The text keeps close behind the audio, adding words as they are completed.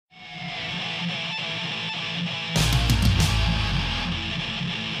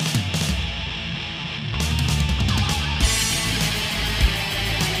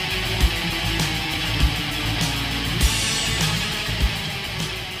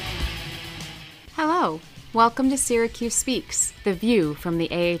Hello, welcome to Syracuse Speaks, the view from the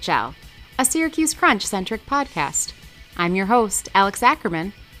AHL, a Syracuse Crunch-centric podcast. I'm your host, Alex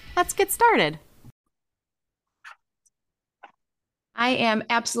Ackerman. Let's get started. I am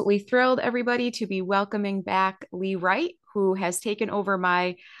absolutely thrilled, everybody, to be welcoming back Lee Wright, who has taken over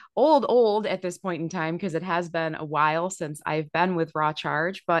my old at this point in time, because it has been a while since I've been with Raw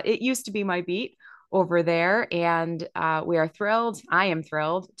Charge, but it used to be my beat over there. And we are thrilled. I am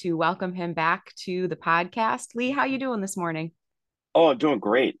thrilled to welcome him back to the podcast. Lee, how you doing this morning? Oh, I'm doing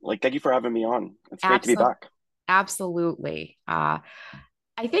great. Thank you for having me on. It's great to be Absolutely. back. Absolutely. I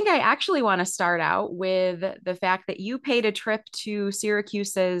think I actually want to start out with the fact that you paid a trip to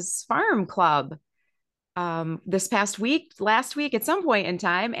Syracuse's farm club this past week, last week at some point in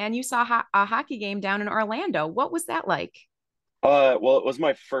time, and you saw a hockey game down in Orlando. What was that like? Well, it was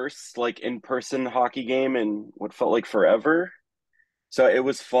my first in-person hockey game in what felt like forever. So it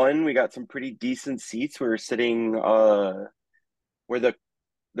was fun. We got some pretty decent seats. We were sitting where the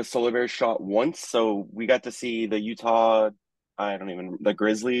Solar Bears shot once, so we got to see the Utah, I don't even the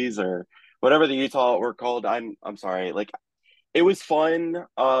Grizzlies or whatever the Utah were called. I'm sorry. It was fun.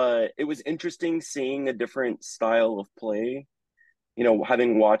 It was interesting seeing a different style of play,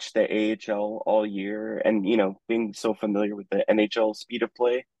 having watched the AHL all year and, being so familiar with the NHL speed of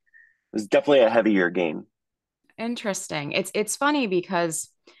play, it was definitely a heavier game. Interesting. It's funny because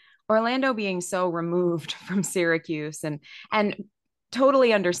Orlando being so removed from Syracuse and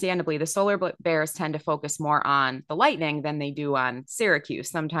totally understandably, the Solar Bears tend to focus more on the Lightning than they do on Syracuse.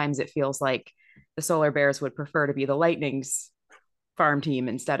 Sometimes it feels like the Solar Bears would prefer to be the Lightning's farm team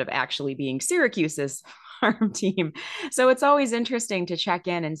instead of actually being Syracuse's farm team. So it's always interesting to check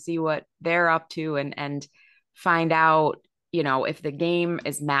in and see what they're up to and find out, if the game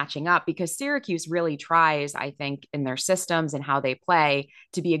is matching up, because Syracuse really tries, I think, in their systems and how they play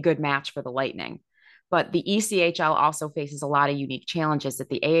to be a good match for the Lightning. But the ECHL also faces a lot of unique challenges that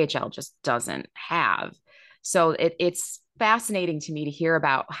the AHL just doesn't have. So it's fascinating to me to hear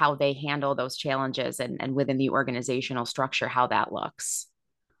about how they handle those challenges and within the organizational structure, how that looks.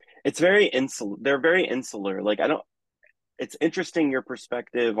 It's very insular. They're very insular. I don't, it's interesting your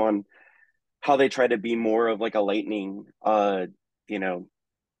perspective on how they try to be more of like a lightning, you know,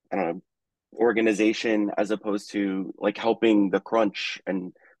 I don't know, organization as opposed to helping the crunch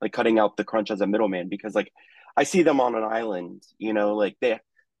and cutting out the crunch as a middleman because I see them on an island,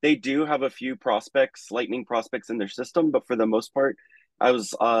 they do have a few prospects, lightning prospects in their system, but for the most part, I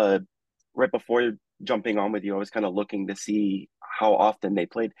was right before jumping on with you, I was kind of looking to see how often they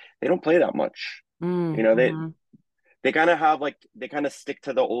played. They don't play that much. You know, they Mm-hmm. they kind of have they kind of stick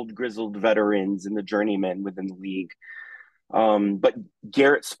to the old grizzled veterans and the journeymen within the league. But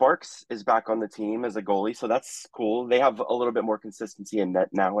Garrett Sparks is back on the team as a goalie, so that's cool. They have a little bit more consistency in net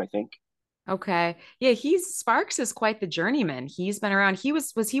now, I think. Okay. Yeah, he's Sparks is quite the journeyman. He's been around.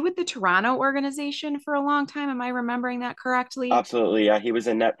 Was he with the Toronto organization for a long time? Am I remembering that correctly? Absolutely, yeah. He was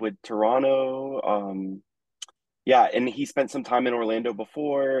in net with Toronto. Yeah, and he spent some time in Orlando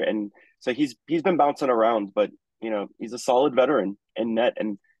before, and so he's been bouncing around, but he's a solid veteran in net.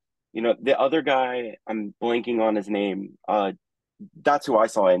 And the other guy, I'm blanking on his name. That's who I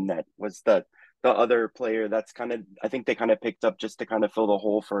saw in net was the other player. That's kind of I think they kind of picked up just to kind of fill the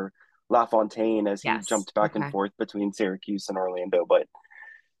hole for LaFontaine as he Yes. jumped back and Okay. forth between Syracuse and Orlando, but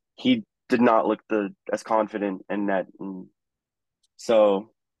he did not look the as confident in net. And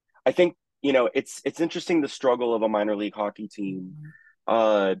so I think it's interesting the struggle of a minor league hockey team.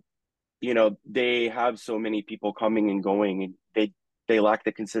 Mhm. Uh, they have so many people coming and going, and they lack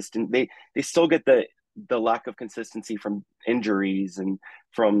the consistent. They still get the lack of consistency from injuries and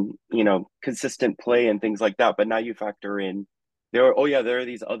from consistent play and things like that. But now you factor in there are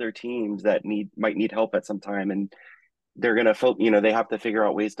these other teams that might need help at some time, and they're gonna fill. They have to figure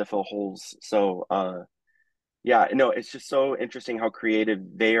out ways to fill holes. So yeah, no, it's just so interesting how creative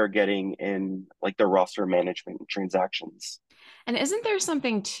they are getting in the roster management and transactions. And isn't there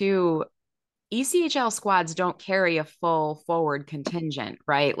something to ECHL squads don't carry a full forward contingent,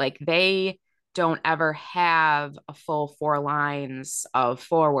 right? Like they don't ever have a full four lines of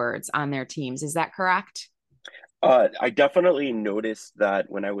forwards on their teams. Is that correct? I definitely noticed that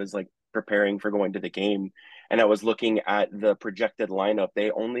when I was preparing for going to the game and I was looking at the projected lineup,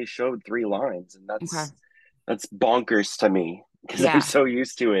 they only showed three lines, and Okay. that's bonkers to me because I'm Yeah. so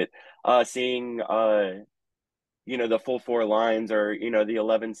used to it. Seeing the full four lines or the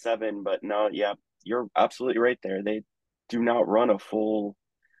 11-7, but no, yeah, you're absolutely right there. They do not run a full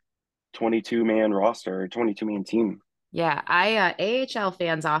 22-man roster or 22-man team. Yeah, I AHL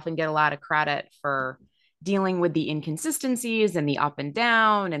fans often get a lot of credit for dealing with the inconsistencies and the up and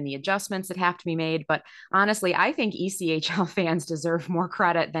down and the adjustments that have to be made. But honestly, I think ECHL fans deserve more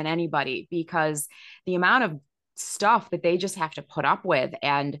credit than anybody, because the amount of stuff that they just have to put up with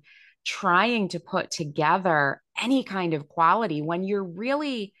and trying to put together any kind of quality when you're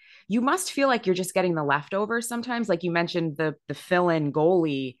really, you must feel like you're just getting the leftovers sometimes. Like you mentioned, the fill-in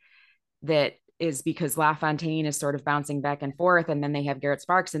goalie that is because LaFontaine is sort of bouncing back and forth, and then they have Garrett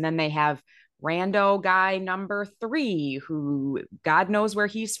Sparks, and then they have rando guy number 3 who God knows where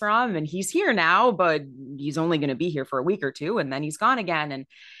he's from, and he's here now, but he's only going to be here for a week or two and then he's gone again. And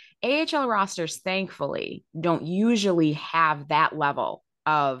AHL rosters, thankfully, don't usually have that level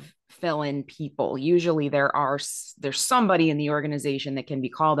of fill-in people. Usually there's somebody in the organization that can be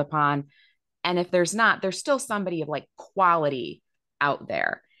called upon, and if there's not, there's still somebody of like quality out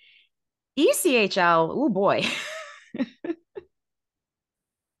there. ECHL, oh boy.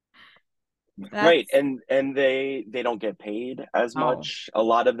 Right, That's and they don't get paid as oh, much. A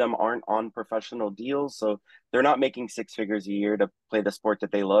lot of them aren't on professional deals, so they're not making six figures a year to play the sport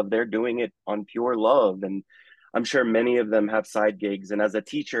that they love. They're doing it on pure love, and I'm sure many of them have side gigs. And as a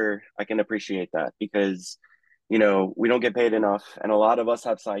teacher, I can appreciate that because, we don't get paid enough, and a lot of us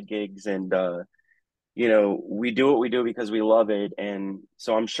have side gigs, and we do what we do because we love it, and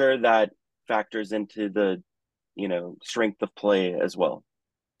so I'm sure that factors into the, strength of play as well.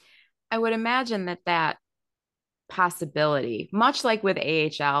 I would imagine that possibility, much like with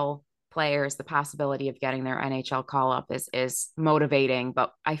AHL players, the possibility of getting their NHL call up is motivating.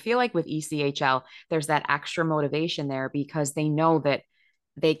 But I feel like with ECHL, there's that extra motivation there because they know that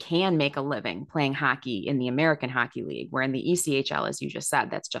they can make a living playing hockey in the American Hockey League, where in the ECHL, as you just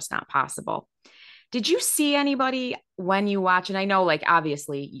said, that's just not possible. Did you see anybody when you watch? And I know, like,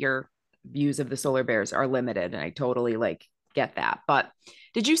 obviously, your views of the Solar Bears are limited, and I totally like get that. But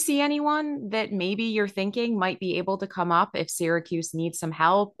did you see anyone that maybe you're thinking might be able to come up if Syracuse needs some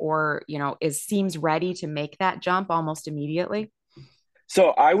help, or is seems ready to make that jump almost immediately? So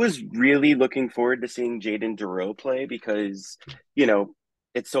I was really looking forward to seeing Jaden Duro play because, you know,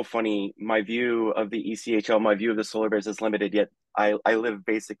 it's so funny. My view of the ECHL, my view of the Solar Bears is limited, yet I live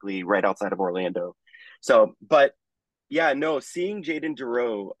basically right outside of Orlando. So, but yeah, no, seeing Jaden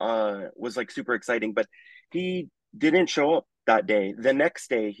Duro was like super exciting, but he didn't show up that day. The next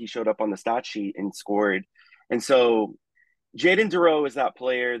day he showed up on the stat sheet and scored. And so Jaden Duro is that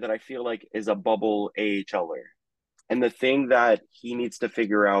player that I feel like is a bubble AHLer. And the thing that he needs to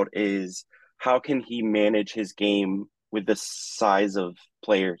figure out is how can he manage his game with the size of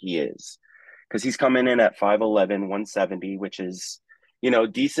player he is? Because he's coming in at 5'11", 170, which is,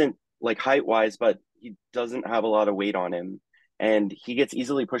 decent like height wise, but he doesn't have a lot of weight on him. And he gets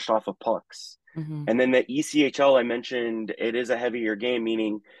easily pushed off of pucks. Mm-hmm. And then the ECHL, I mentioned, it is a heavier game,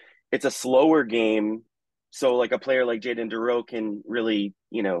 meaning it's a slower game. So like a player like Jaden Duro can really,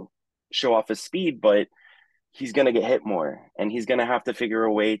 show off his speed, but he's going to get hit more and he's going to have to figure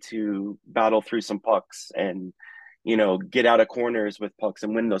a way to battle through some pucks and get out of corners with pucks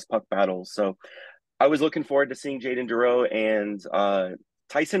and win those puck battles. So I was looking forward to seeing Jaden Duro, and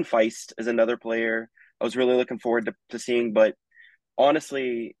Tyson Feist is another player I was really looking forward to seeing, but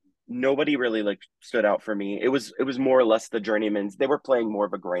honestly nobody really like stood out for me. It was more or less the journeymans. They were playing more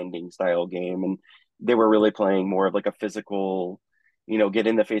of a grinding style game, and they were really playing more of like a physical, get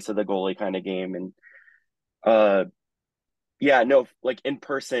in the face of the goalie kind of game. And uh yeah, no, like in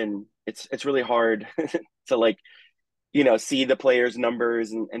person, it's really hard to like, see the players'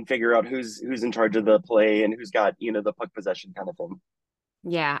 numbers and figure out who's in charge of the play and who's got, the puck possession kind of thing.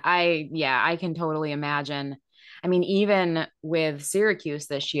 Yeah, I can totally imagine. I mean, even with Syracuse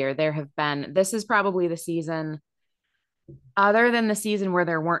this year, this is probably the season, other than the season where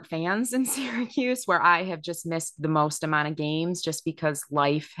there weren't fans in Syracuse, where I have just missed the most amount of games just because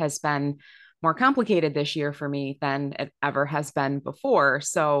life has been more complicated this year for me than it ever has been before.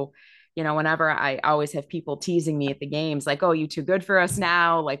 So, whenever I always have people teasing me at the games, like, oh, you too good for us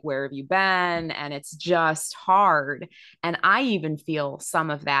now? Like, where have you been? And it's just hard. And I even feel some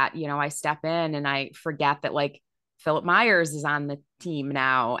of that. I step in and I forget that, like, Philip Myers is on the team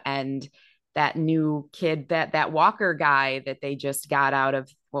now. And that new kid, that Walker guy that they just got out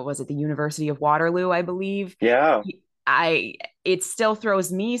of, what was it, the University of Waterloo, I believe. Yeah, I It still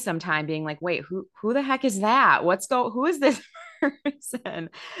throws me sometime being like, wait, who the heck is that? Who is this person?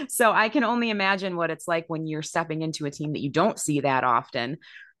 So I can only imagine what it's like when you're stepping into a team that you don't see that often.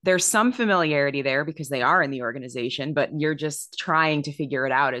 There's some familiarity there because they are in the organization, but you're just trying to figure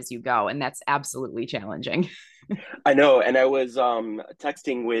it out as you go. And that's absolutely challenging. I know. And I was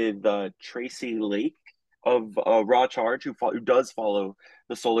texting with Tracy Lake of Raw Charge, who does follow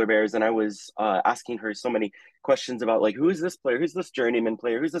the Solar Bears, and I was asking her so many questions about like who is this player, who's this journeyman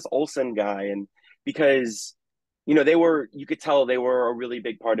player, who's this Olsen guy, and because they were, you could tell they were a really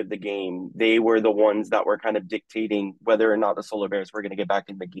big part of the game. They were the ones that were kind of dictating whether or not the Solar Bears were going to get back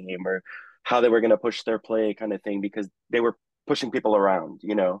in the game or how they were going to push their play, kind of thing, because they were pushing people around.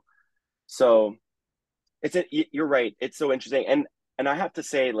 So you're right. It's so interesting. And I have to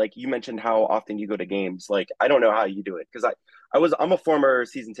say, like you mentioned how often you go to games. Like I don't know how you do it because I'm a former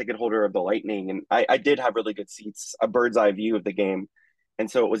season ticket holder of the Lightning, and I did have really good seats, a bird's eye view of the game. And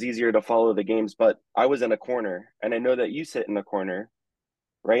so it was easier to follow the games, but I was in a corner, and I know that you sit in the corner,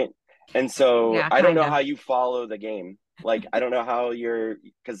 right? And so Yeah, I don't kind know of. how you follow the game. Like I don't know how you're,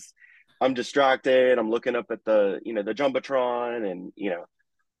 because I'm distracted. I'm looking up at the jumbotron, and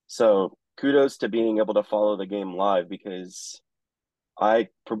so kudos to being able to follow the game live because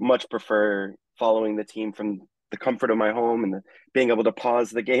much prefer following the team from the comfort of my home and being able to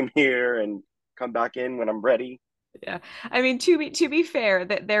pause the game here and come back in when I'm ready. Yeah. I mean, to be fair,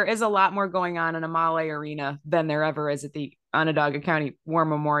 that there is a lot more going on in Amale Arena than there ever is at the Onondaga County War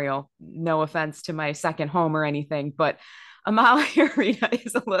Memorial. No offense to my second home or anything, but Amale Arena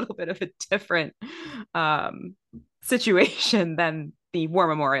is a little bit of a different um, situation than the War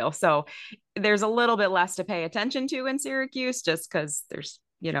Memorial. So there's a little bit less to pay attention to in Syracuse just because there's,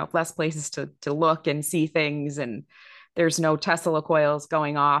 less places to look and see things, and there's no Tesla coils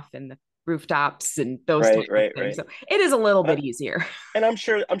going off and the rooftops and those Right, types of right, things. right. So it is a little Uh, bit easier. and I'm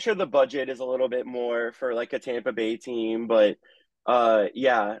sure the budget is a little bit more for like a Tampa Bay team, but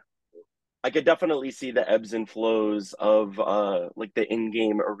yeah, I could definitely see the ebbs and flows of like the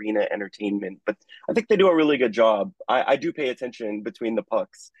in-game arena entertainment, but I think they do a really good job. I do pay attention between the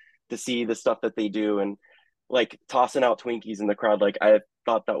pucks to see the stuff that they do, and like tossing out Twinkies in the crowd. Like I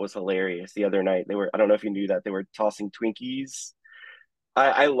thought that was hilarious the other night. I don't know if you knew that they were tossing Twinkies.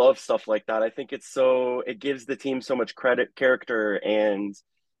 I love stuff like that. I think it gives the team so much credit, character, and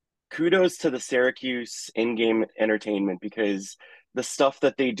kudos to the Syracuse in-game entertainment because the stuff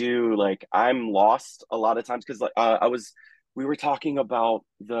that they do, like I'm lost a lot of times because like we were talking about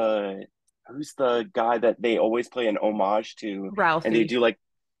who's the guy that they always play an homage to, and they Ralphie. do like,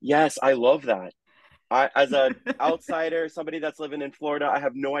 yes, I love that. I as a outsider, somebody that's living in Florida, I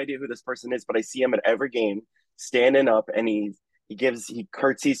have no idea who this person is, but I see him at every game standing up, and he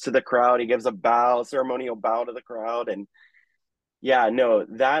curtsies to the crowd, he gives a ceremonial bow to the crowd, and yeah, no,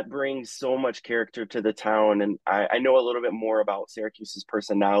 that brings so much character to the town, and I know a little bit more about Syracuse's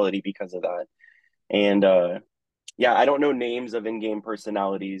personality because of that. And yeah, I don't know names of in-game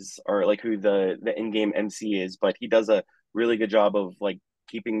personalities or like who the in-game MC is, but he does a really good job of like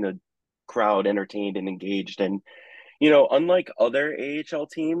keeping the crowd entertained and engaged. And unlike other AHL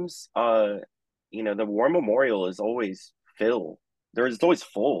teams, the War Memorial is always filled. It's always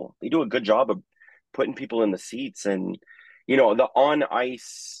full. They do a good job of putting people in the seats, and the on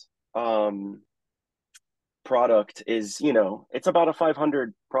ice product is, it's about a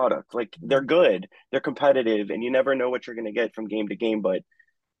 500 product. Like they're good, they're competitive, and you never know what you're going to get from game to game. But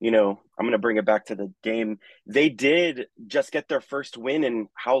I'm going to bring it back to the game. They did just get their first win in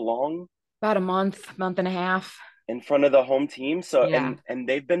how long? About a month and a half. In front of the home team. So Yeah. and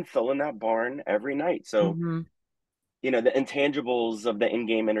they've been filling that barn every night. So Mm-hmm. the intangibles of the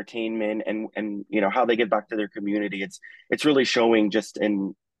in-game entertainment and how they give back to their community. It's really showing just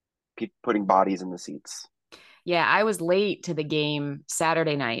in putting bodies in the seats. Yeah, I was late to the game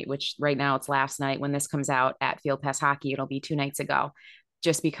Saturday night, which right now it's last night when this comes out at Field Pass Hockey. It'll be 2 nights ago,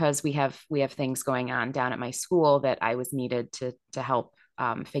 just because we have things going on down at my school that I was needed to help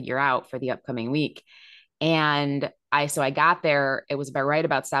figure out for the upcoming week. And I got there. It was right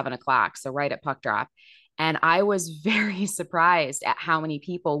about 7 o'clock, so right at puck drop. And I was very surprised at how many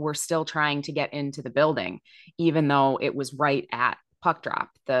people were still trying to get into the building, even though it was right at puck drop.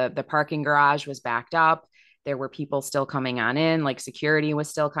 The parking garage was backed up. There were people still coming on in, like security was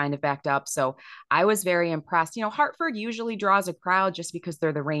still kind of backed up. So I was very impressed. Hartford usually draws a crowd just because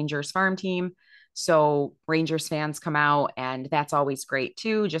they're the Rangers farm team. So Rangers fans come out, and that's always great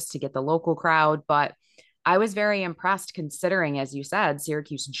too, just to get the local crowd. But I was very impressed considering, as you said,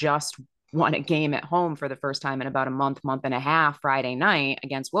 Syracuse just won a game at home for the first time in about a month and a half Friday night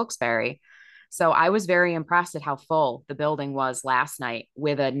against Wilkes-Barre. So I was very impressed at how full the building was last night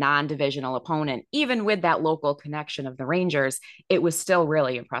with a non-divisional opponent. Even with that local connection of the Rangers, it was still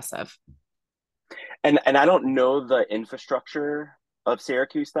really impressive. And I don't know the infrastructure of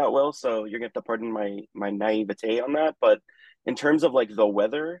Syracuse that well, so you're gonna have to pardon my naivete on that. But in terms of like the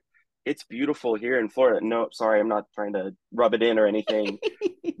weather, it's beautiful here in Florida. No, sorry, I'm not trying to rub it in or anything.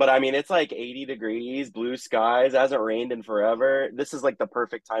 But I mean, it's like 80 degrees, blue skies, hasn't rained in forever. This is like the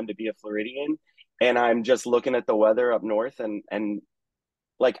perfect time to be a Floridian. And I'm just looking at the weather up north and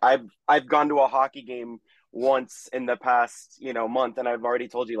like I've gone to a hockey game once in the past, month, and I've already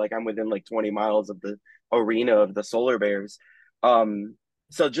told you like I'm within like 20 miles of the arena of the Solar Bears. Um,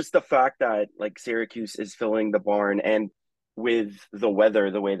 so just the fact that like Syracuse is filling the barn and with the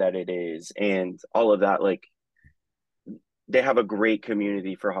weather the way that it is and all of that, like they have a great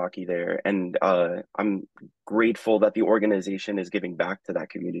community for hockey there, and I'm grateful that the organization is giving back to that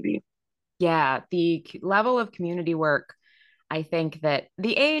community. Yeah, the level of community work, I think that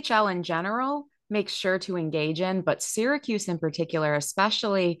the AHL in general makes sure to engage in, but Syracuse in particular,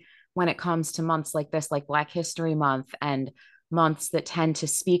 especially when it comes to months like this, like Black History Month and months that tend to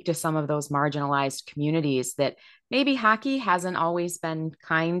speak to some of those marginalized communities that maybe hockey hasn't always been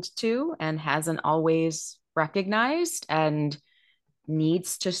kind to and hasn't always recognized and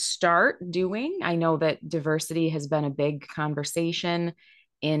needs to start doing. I know that diversity has been a big conversation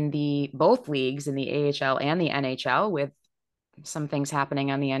in the both leagues in the AHL and the NHL with some things happening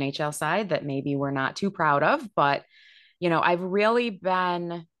on the NHL side that maybe we're not too proud of, but I've really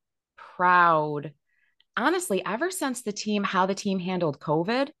been proud honestly ever since how the team handled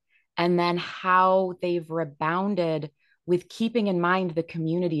COVID and then how they've rebounded with keeping in mind the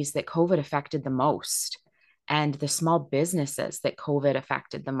communities that COVID affected the most and the small businesses that COVID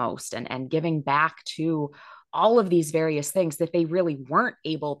affected the most and giving back to all of these various things that they really weren't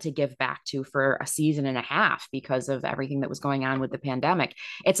able to give back to for a season and a half because of everything that was going on with the pandemic.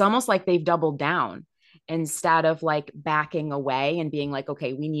 It's almost like they've doubled down instead of like backing away and being like,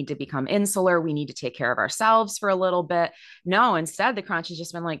 okay, we need to become insular. We need to take care of ourselves for a little bit. No, instead, the crunch has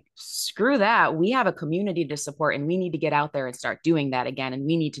just been like, screw that. We have a community to support and we need to get out there and start doing that again. And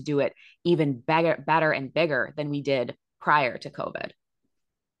we need to do it even better and bigger than we did prior to COVID.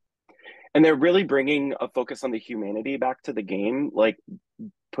 And they're really bringing a focus on the humanity back to the game, like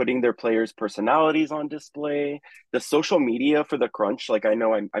putting their players' personalities on display. The social media for the Crunch, like I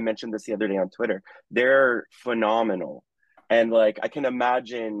know I mentioned this the other day on Twitter, they're phenomenal. And like I can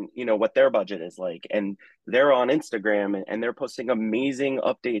imagine, what their budget is like. And they're on Instagram and they're posting amazing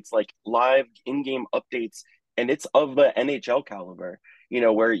updates, like live in-game updates. And it's of the NHL caliber,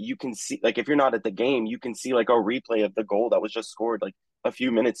 where you can see, like, if you're not at the game, you can see like a replay of the goal that was just scored like a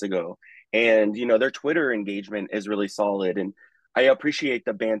few minutes ago. And, their Twitter engagement is really solid. And I appreciate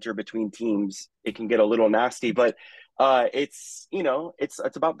the banter between teams. It can get a little nasty, but it's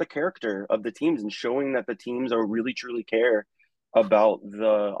it's about the character of the teams and showing that the teams are really truly care about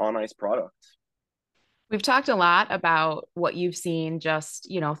the on ice product. We've talked a lot about what you've seen just,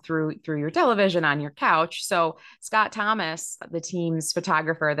 through your television on your couch. So Scott Thomas, the team's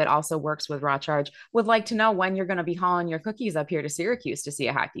photographer that also works with Raw Charge, would like to know when you're going to be hauling your cookies up here to Syracuse to see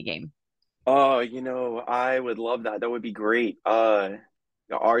a hockey game. Oh, I would love that. That would be great. Our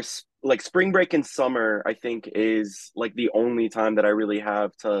like spring break and summer, I think is like the only time that I really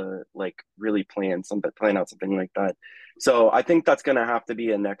have to like really plan out something like that. So I think that's gonna have to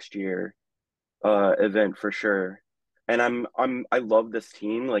be a next year event for sure. And I love this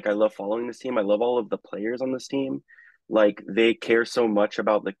team. Like I love following this team. I love all of the players on this team. Like they care so much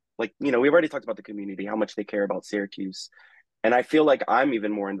about we've already talked about the community, how much they care about Syracuse. And I feel like I'm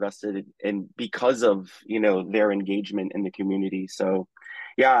even more invested in because of, their engagement in the community. So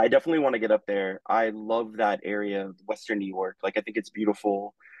yeah, I definitely want to get up there. I love that area of Western New York. Like I think it's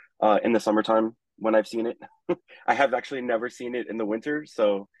beautiful in the summertime when I've seen it. I have actually never seen it in the winter.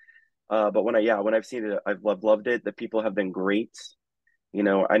 So but when I've seen it, I've loved it. The people have been great.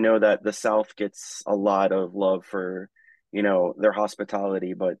 I know that the South gets a lot of love for, their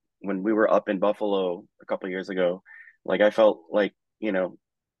hospitality, but when we were up in Buffalo a couple of years ago, like I felt like,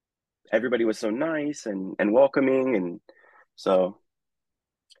 everybody was so nice and welcoming. And so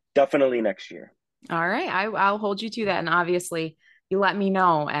definitely next year. All right. I'll hold you to that. And obviously, you let me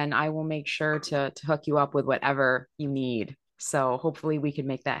know, and I will make sure to hook you up with whatever you need. So hopefully, we can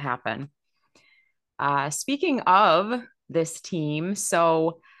make that happen. Speaking of this team,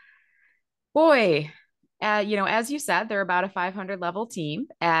 so boy, as you said, they're about a 500 level team,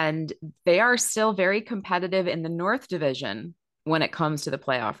 and they are still very competitive in the North Division when it comes to the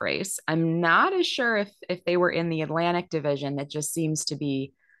playoff race. I'm not as sure if they were in the Atlantic Division. That just seems to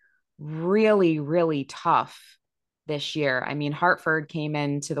be really, really tough this year. I mean, Hartford came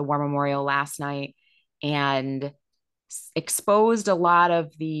into the War Memorial last night and exposed a lot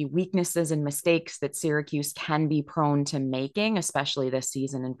of the weaknesses and mistakes that Syracuse can be prone to making, especially this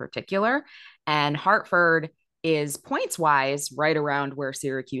season in particular. And Hartford is points wise right around where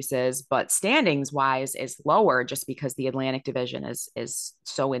Syracuse is, but standings wise is lower just because the Atlantic Division is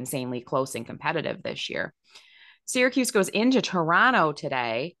so insanely close and competitive this year. Syracuse goes into Toronto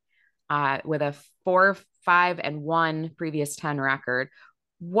today with a 4-5-1 previous 10 record.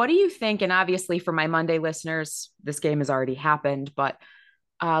 What do you think? And obviously, for my Monday listeners, this game has already happened. But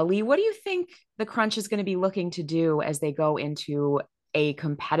Lee, what do you think the Crunch is going to be looking to do as they go into a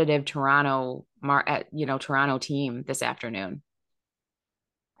competitive Toronto team this afternoon?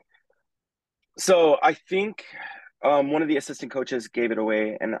 So I think one of the assistant coaches gave it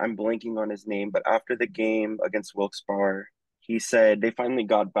away, and I'm blanking on his name, but after the game against Wilkes-Barre, he said they finally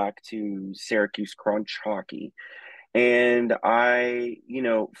got back to Syracuse Crunch hockey. And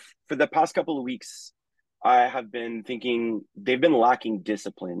for the past couple of weeks, I have been thinking they've been lacking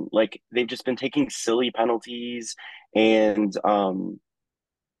discipline. Like they've just been taking silly penalties, and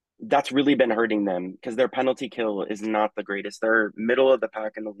that's really been hurting them because their penalty kill is not the greatest. They're middle of the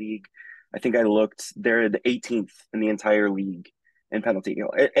pack in the league. I think I looked, they're the 18th in the entire league in penalty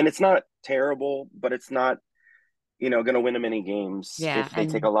kill. And it's not terrible, but it's not, going to win them any games Yeah, if they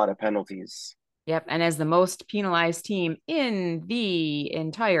take a and lot of penalties. yep, and as the most penalized team in the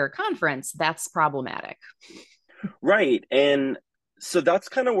entire conference, that's problematic. Right. And so that's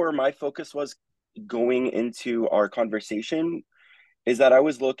kind of where my focus was going into our conversation is that I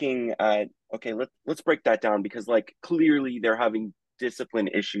was looking at, okay, let's break that down because like clearly they're having discipline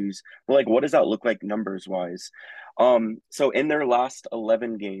issues. But like what does that look like numbers wise? So in their last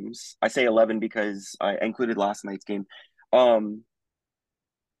 11 games, I say 11 because I included last night's game. Um,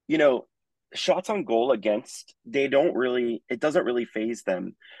 you know, shots on goal against, it doesn't really phase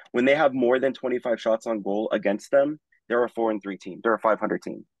them. When they have more than 25 shots on goal against them, they're a 4-3 team. They're a 500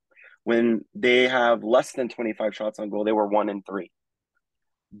 team. When they have less than 25 shots on goal, they were 1-3.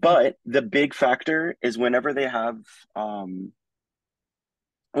 But the big factor is um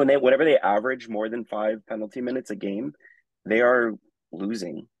whenever they average more than 5 penalty minutes a game, they are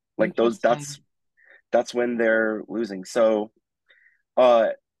losing. Like those Interesting. that's when they're losing. So uh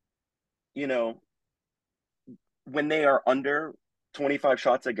you know, when they are under 25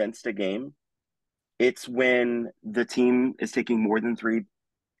 shots against a game, it's when the team is taking more than three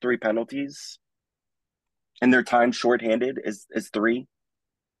penalties and their time shorthanded is three.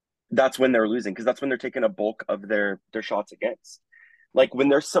 That's when they're losing because that's when they're taking a bulk of their shots against. Like when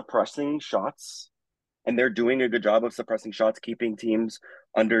they're suppressing shots and they're doing a good job of suppressing shots, keeping teams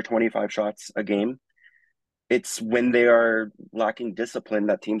under 25 shots a game, it's when they are lacking discipline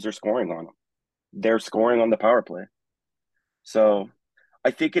that teams are scoring on them. They're scoring on the power play. So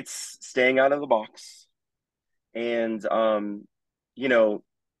I think it's staying out of the box and you know,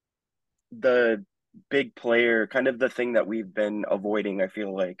 the big player, kind of the thing that we've been avoiding, I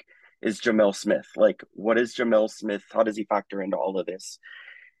feel like, is Jamel Smith. Like, what is Jamel Smith? How does he factor into all of this?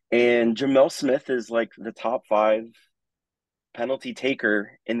 And Jamel Smith is like the top five penalty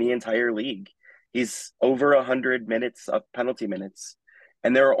taker in the entire league. He's over 100 minutes of penalty minutes.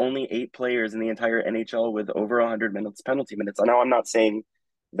 And there are only 8 players in the entire NHL with over 100 minutes penalty minutes. I know I'm not saying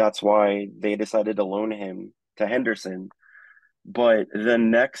that's why they decided to loan him to Henderson, but the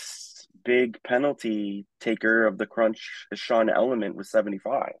next big penalty taker of the Crunch is Sean Element with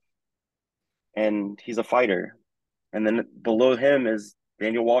 75. And he's a fighter. And then below him is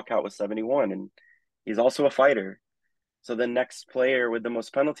Daniel Walcott with 71. And he's also a fighter. So the next player with the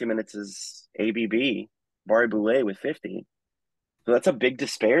most penalty minutes is ABB, Barré-Boulet with 50. So that's a big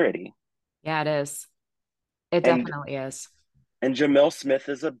disparity. Yeah, it is. It And definitely is. and Jamel Smith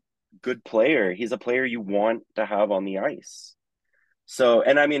is a good player. He's a player you want to have on the ice. So,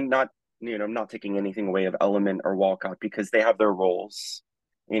 and I mean, not taking anything away of Element or Walcott because they have their roles,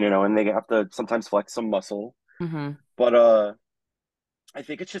 and they have to sometimes flex some muscle. Hmm. But I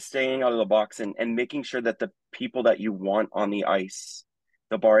think it's just staying out of the box and making sure that the people that you want on the ice,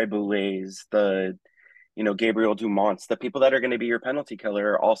 the Barré-Boulets, Gabriel Dumonts, the people that are going to be your penalty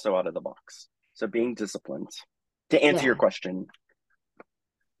killer are also out of the box. So being disciplined. To answer your Yeah, question,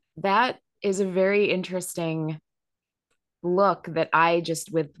 that is a very interesting look that I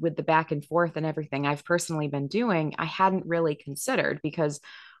just with the back and forth and everything I've personally been doing, I hadn't really considered because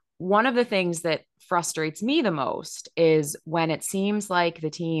one of the things that frustrates me the most is when it seems like the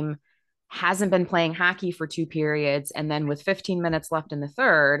team hasn't been playing hockey for 2 periods and then with 15 minutes left in the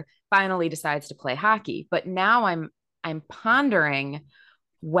third finally decides to play hockey. But now I'm pondering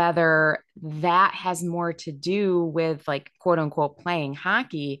whether that has more to do with like quote unquote playing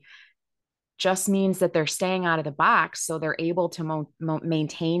hockey just means that they're staying out of the box. So they're able to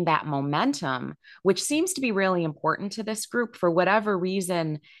maintain that momentum, which seems to be really important to this group. For whatever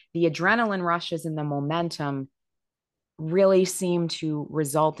reason, the adrenaline rushes and the momentum really seem to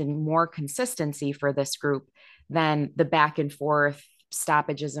result in more consistency for this group than the back and forth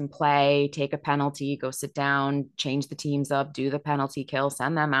stoppages in play, take a penalty, go sit down, change the teams up, do the penalty kill,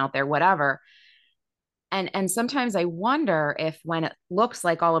 send them out there, whatever. And sometimes I wonder if when it looks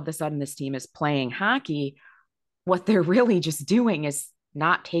like all of a sudden this team is playing hockey, what they're really just doing is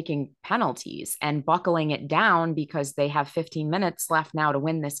not taking penalties and buckling it down because they have 15 minutes left now to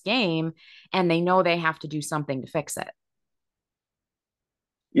win this game and they know they have to do something to fix it.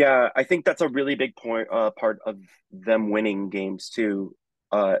 Yeah, I think that's a really big point, part of them winning games too.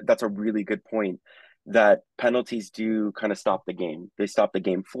 That's a really good point that penalties do kind of stop the game. They stop the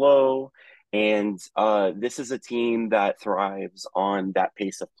game flow, and this is a team that thrives on that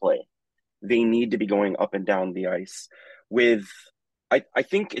pace of play. They need to be going up and down the ice. With, I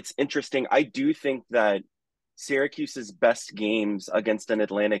think it's interesting. I do think that Syracuse's best games against an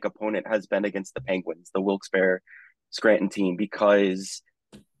Atlantic opponent has been against the Penguins, the Wilkes-Barre Scranton team, because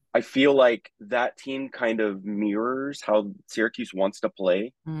I feel like that team kind of mirrors how Syracuse wants to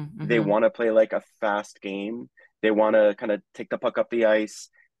play. They Mm-hmm. want to play like a fast game. They want to kind of take the puck up the ice,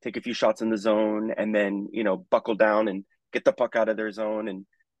 take a few shots in the zone, and then, buckle down and get the puck out of their zone and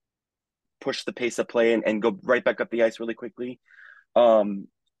push the pace of play and go right back up the ice really quickly. Um,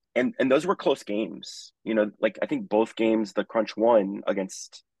 and those were close games. Like I think both games the Crunch won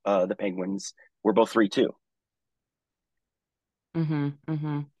against the Penguins were both 3-2. Mm-hmm.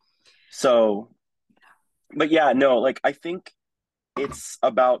 Mm-hmm. So, but yeah, no, like I think it's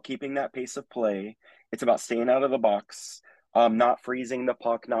about keeping that pace of play. It's about staying out of the box, not freezing the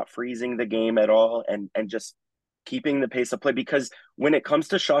puck, not freezing the game at all, and just keeping the pace of play. Because when it comes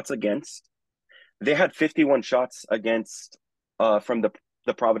to shots against, they had 51 shots against from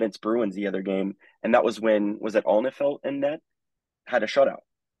the Providence Bruins the other game, and that was when was it Alnefelt and net had a shutout,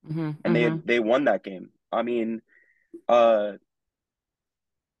 Mm-hmm. and they Mm-hmm. they won that game. I mean, uh,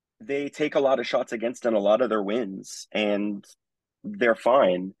 they take a lot of shots against in a lot of their wins, and they're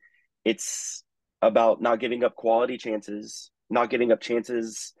fine. It's about not giving up quality chances, not giving up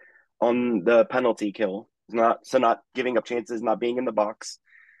chances on the penalty kill, not giving up chances, not being in the box.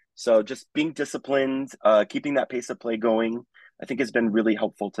 So just being disciplined, keeping that pace of play going, I think has been really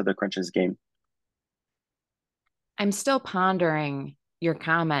helpful to the Crunches game. I'm still pondering your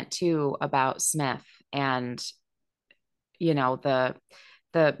comment too about Smith and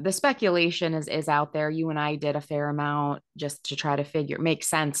the speculation is out there. You and I did a fair amount just to try to make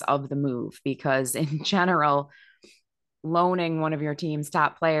sense of the move because in general, loaning one of your team's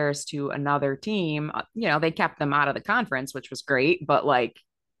top players to another team, they kept them out of the conference, which was great, but like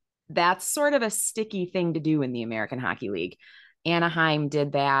that's sort of a sticky thing to do in the American Hockey League. Anaheim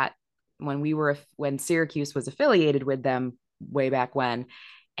did that when Syracuse was affiliated with them way back when.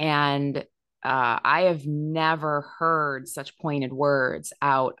 And I have never heard such pointed words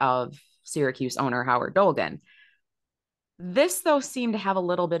out of Syracuse owner Howard Dolgan. This, though, seemed to have a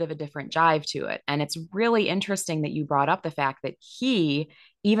little bit of a different jive to it. And it's really interesting that you brought up the fact that he,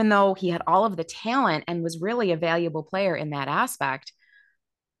 even though he had all of the talent and was really a valuable player in that aspect,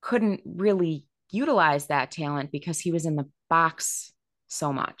 couldn't really utilize that talent because he was in the box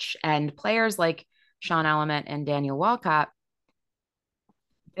so much. And players like Sean Element and Daniel Walcott,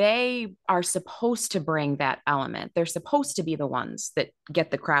 they are supposed to bring that element. They're supposed to be the ones that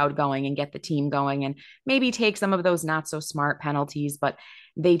get the crowd going and get the team going and maybe take some of those not so smart penalties, but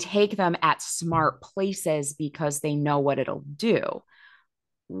they take them at smart places because they know what it'll do.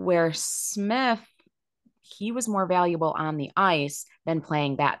 Where Smith, he was more valuable on the ice than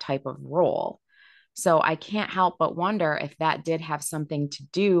playing that type of role. So I can't help but wonder if that did have something to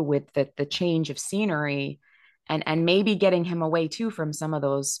do with the change of scenery and maybe getting him away too from some of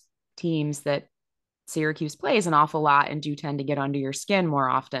those teams that Syracuse plays an awful lot and do tend to get under your skin more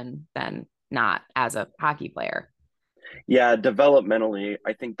often than not as a hockey player. Yeah, developmentally,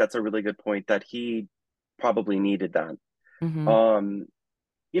 I think that's a really good point that he probably needed that. Mm-hmm. Um,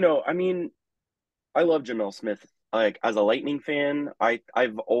 I mean, I love Jamel Smith. Like as a Lightning fan,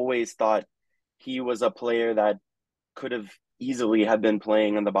 I've always thought he was a player that could have easily have been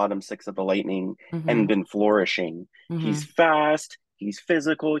playing on the bottom six of the Lightning and Mm-hmm. been flourishing. He's Mm-hmm. fast, he's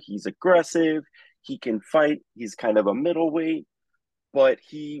physical, he's aggressive, he can fight, he's kind of a middleweight, but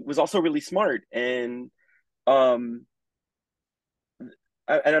he was also really smart. Um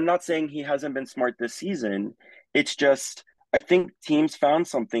and I'm not saying he hasn't been smart this season. It's just I think teams found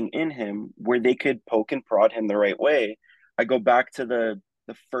something in him where they could poke and prod him the right way. I go back to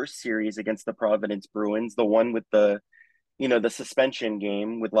the first series against the Providence Bruins, the one with the suspension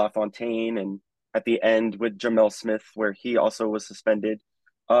game with LaFontaine, and at the end with Jamel Smith, where he also was suspended.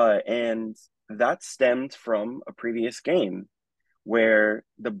 And that stemmed from a previous game where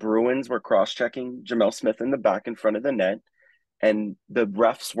the Bruins were cross checking Jamel Smith in the back in front of the net, and the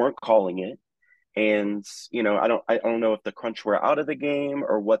refs weren't calling it. And I don't know if the Crunch were out of the game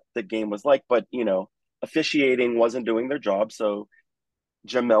or what the game was like, but officiating wasn't doing their job, so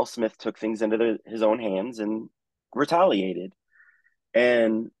Jamel Smith took things into his own hands and retaliated.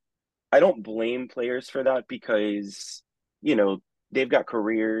 And I don't blame players for that because, you know, they've got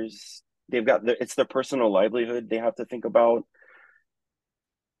careers, it's their personal livelihood they have to think about.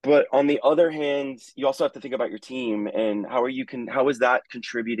 But on the other hand, you also have to think about your team and how is that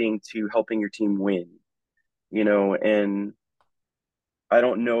contributing to helping your team win? And I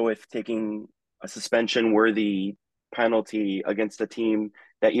don't know if taking a suspension worthy penalty against a team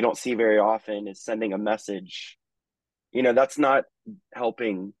that you don't see very often is sending a message. That's not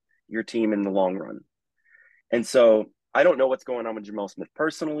helping your team in the long run. And so I don't know what's going on with Jamel Smith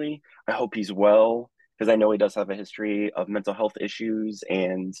personally. I hope he's well because I know he does have a history of mental health issues.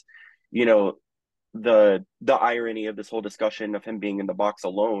 And you know the irony of this whole discussion of him being in the box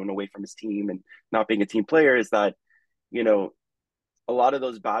alone away from his team and not being a team player is that you know a lot of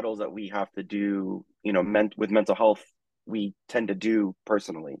those battles that we have to do with mental health, we tend to do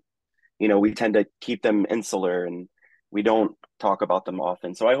personally. We tend to keep them insular and we don't talk about them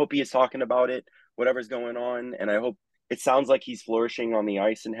often. So I hope he is talking about it, whatever's going on. And I hope it sounds like he's flourishing on the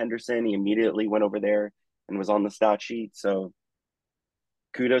ice in Henderson. He immediately went over there and was on the stat sheet. So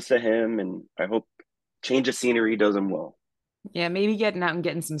kudos to him. And I hope change of scenery does him well. Yeah, maybe getting out and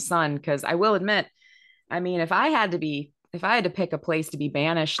getting some sun, because I will admit, I mean, if I had to pick a place to be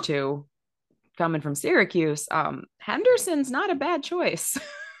banished to coming from Syracuse, Henderson's not a bad choice.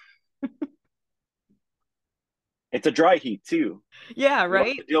 It's a dry heat too. Yeah, You don't have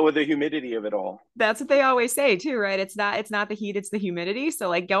right. to deal with the humidity of it all. That's what they always say too, right? It's not the heat, it's the humidity. So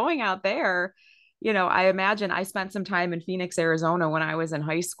like going out there, I imagine I spent some time in Phoenix, Arizona when I was in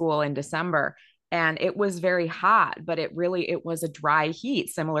high school in December, and it was very hot, but it was a dry heat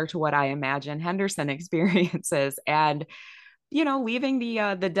similar to what I imagine Henderson experiences. And leaving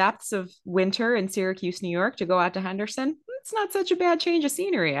the depths of winter in Syracuse, New York to go out to Henderson, it's not such a bad change of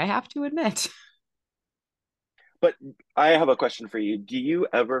scenery, I have to admit. But I have a question for you. Do you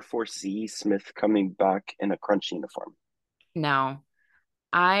ever foresee Smith coming back in a Crunch uniform? No,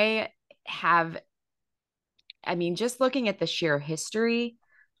 I have, I mean, just looking at the sheer history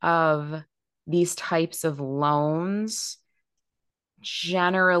of these types of loans,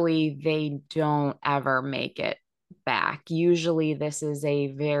 generally they don't ever make it back. Usually, this is a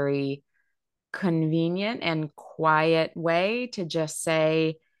very convenient and quiet way to just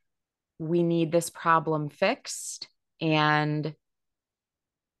say, we need this problem fixed. And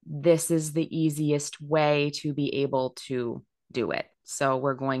this is the easiest way to be able to do it. So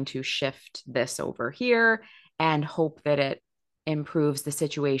we're going to shift this over here and hope that it improves the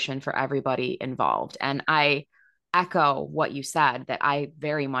situation for everybody involved. And I echo what you said, that I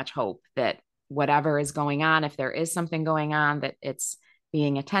very much hope that whatever is going on, if there is something going on, that it's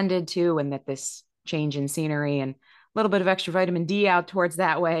being attended to, and that this change in scenery and a little bit of extra vitamin D out towards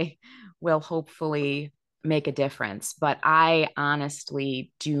that way will hopefully make a difference. But I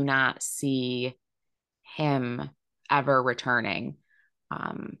honestly do not see him ever returning.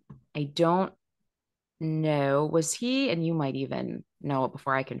 Um, I don't know. Was he, and you might even know it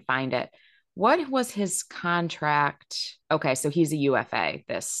before I can find it. What was his contract? Okay, so he's a UFA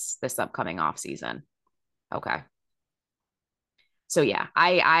this upcoming off season. Okay. So yeah,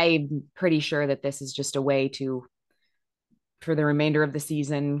 I'm pretty sure that this is just a way to, for the remainder of the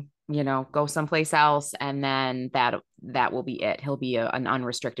season, go someplace else, and then that will be it. He'll be an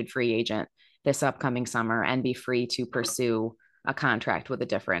unrestricted free agent this upcoming summer and be free to pursue a contract with a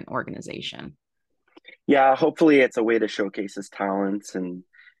different organization. Yeah, hopefully it's a way to showcase his talents and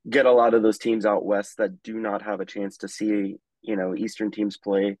get a lot of those teams out west that do not have a chance to see, Eastern teams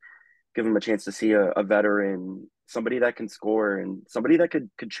play, give them a chance to see a veteran, somebody that can score and somebody that could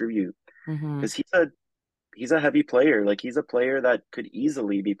contribute. Mm-hmm. Because he's a heavy player. Like he's a player that could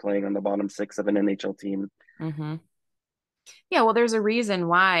easily be playing on the bottom six of an NHL team. Mm-hmm. Yeah, well, there's a reason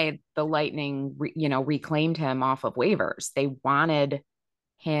why the Lightning, reclaimed him off of waivers. They wanted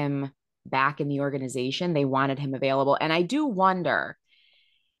him back in the organization. They wanted him available, and I do wonder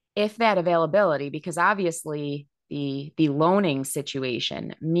if that availability, because obviously the loaning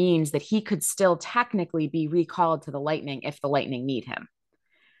situation means that he could still technically be recalled to the Lightning if the Lightning need him.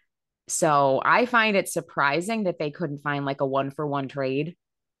 So I find it surprising that they couldn't find like a 1-for-1 trade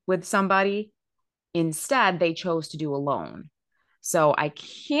with somebody. Instead, they chose to do a loan. So I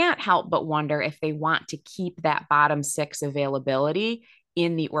can't help but wonder if they want to keep that bottom six availability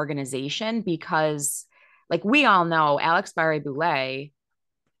in the organization because, like we all know, Alex Barre-Boulet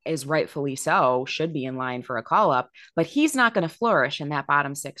is rightfully so, should be in line for a call up, but he's not going to flourish in that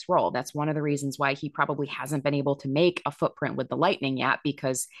bottom six role. That's one of the reasons why he probably hasn't been able to make a footprint with the Lightning yet,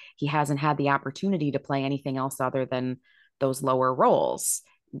 because he hasn't had the opportunity to play anything else other than those lower roles.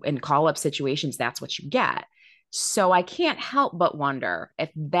 In call up situations, that's what you get. So I can't help but wonder if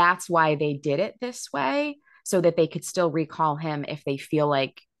that's why they did it this way, so that they could still recall him if they feel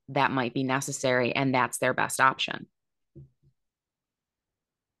like that might be necessary and that's their best option.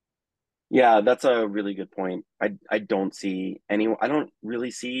 Yeah, that's a really good point. I don't see anyone. I don't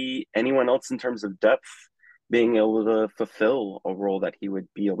really see anyone else in terms of depth being able to fulfill a role that he would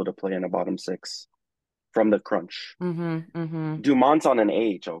be able to play in a bottom six from the crunch. Mm-hmm, mm-hmm. Dumont's on an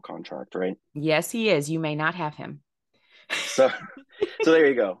AHL contract, right? Yes, he is. You may not have him. So, so there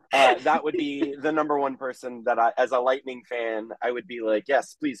you go. That would be the number one person that I, as a Lightning fan, I would be like,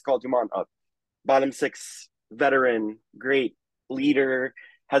 yes, please call Dumont up. Bottom six veteran, great leader,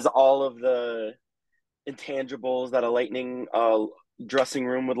 has all of the intangibles that a Lightning dressing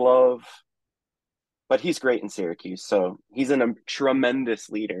room would love. But he's great in Syracuse, so he's a tremendous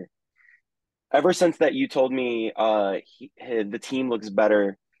leader. Ever since that, you told me the team looks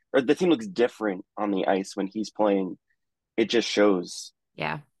better, or the team looks different on the ice when he's playing. It just shows.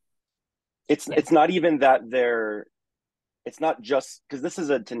 Yeah. It's Yeah. it's not even that they're. It's not just because this is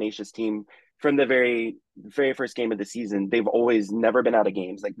a tenacious team from the very first game of the season. They've always never been out of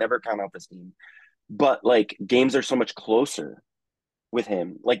games, like never count out this team. But like games are so much closer with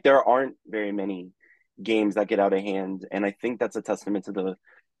him. Like there aren't very many games that get out of hand, and I think that's a testament to the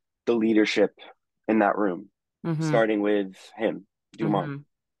leadership in that room, Mm-hmm. starting with him, Dumont. Mm-hmm.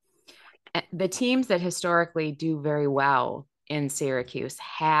 The teams that historically do very well in Syracuse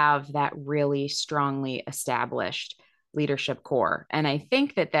have that really strongly established leadership core. And I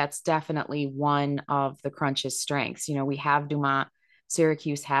think that that's definitely one of the Crunch's strengths. You know, we have Dumont,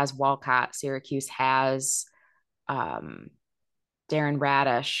 Syracuse has Walcott, Syracuse has um, Darren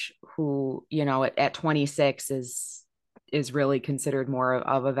Radish, who, you know, at 26 is really considered more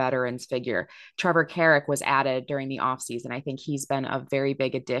of a veteran's figure. Trevor Carrick was added during the offseason. I think he's been a very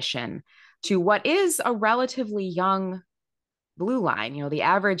big addition to what is a relatively young blue line. You know, the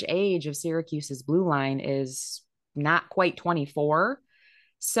average age of Syracuse's blue line is not quite 24.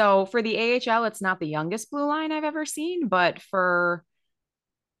 So for the AHL, it's not the youngest blue line I've ever seen, but for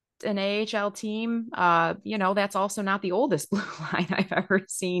an AHL team, you know, that's also not the oldest blue line I've ever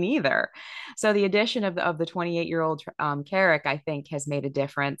seen either. So the addition of the 28-year-old Carrick, I think, has made a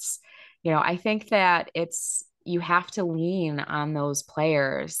difference. You know, I think that it's you have to lean on those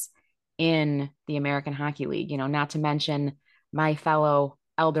players in the American Hockey League. You know, not to mention my fellow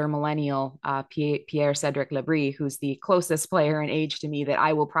elder millennial, Pierre Cedric Labrie, who's the closest player in age to me that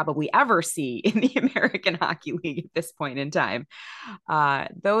I will probably ever see in the American Hockey League at this point in time.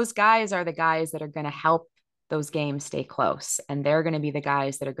 Those guys are the guys that are going to help those games stay close. And they're going to be the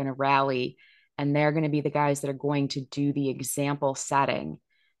guys that are going to rally. And they're going to be the guys that are going to do the example setting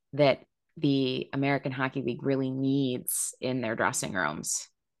that the American Hockey League really needs in their dressing rooms.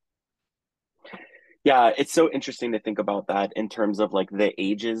 Yeah, it's so interesting to think about that in terms of like the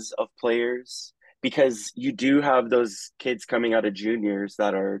ages of players because you do have those kids coming out of juniors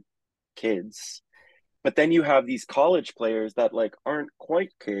that are kids, but then you have these college players that like aren't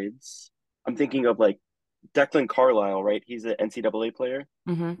quite kids. I'm thinking of like Declan Carlisle, right? He's an NCAA player,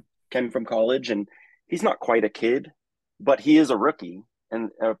 Mm-hmm. came from college, and he's not quite a kid, but he is a rookie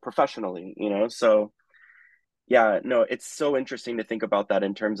and professionally, you know. So yeah, no, it's so interesting to think about that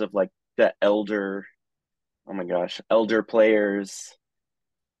in terms of like the elder, oh my gosh, elder players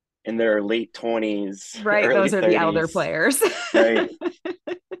in their late 20s, Right. early Those are the elder 30s, players. right?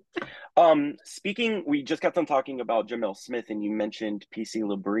 Speaking, we just got done talking about Jamel Smith, and you mentioned PC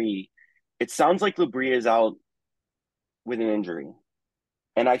Labrie. It sounds like Labrie is out with an injury.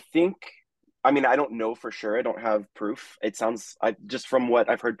 And I think, I mean, I don't know for sure. I don't have proof. It sounds, I just from what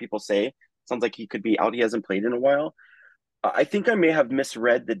I've heard people say, sounds like he could be out. He hasn't played in a while. I think I may have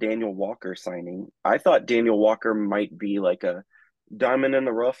misread the Daniel Walker signing. I thought Daniel Walker might be like a diamond in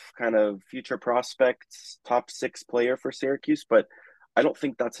the rough kind of future prospects, top six player for Syracuse, but I don't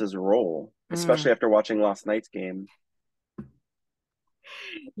think that's his role, especially Mm. after watching last night's game.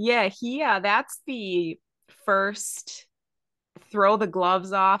 Yeah, that's the first throw the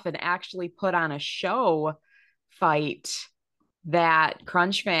gloves off and actually put on a show fight that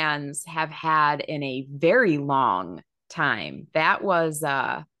Crunch fans have had in a very long time. That was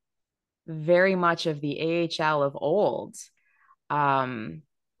very much of the AHL of old. Um,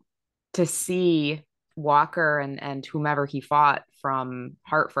 to see Walker and whomever he fought from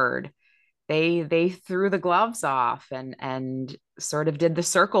Hartford, they threw the gloves off and sort of did the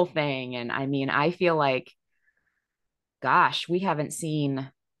circle thing. And I mean, I feel like, gosh, we haven't seen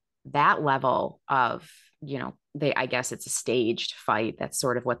that level of, they, I guess it's a staged fight. That's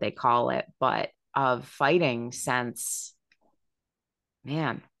sort of what they call it, but of fighting since,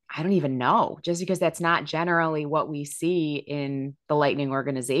 man, I don't even know, just because that's not generally what we see in the Lightning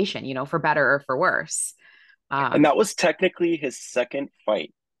organization, for better or for worse. And Um, that was technically his second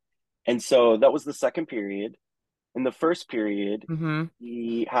fight. And so that was the second period. In the first period, mhm,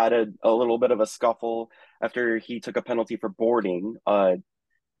 he had a little bit of a scuffle after he took a penalty for boarding, a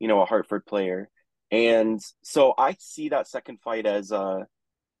Hartford player. And so I see that second fight as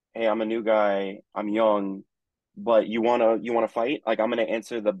hey, I'm a new guy, I'm young, but you wanna fight? Like I'm gonna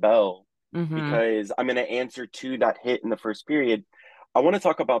answer the bell mhm, because I'm gonna answer to that hit in the first period. I want to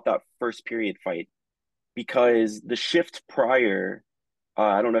talk about that first period fight because the shift prior,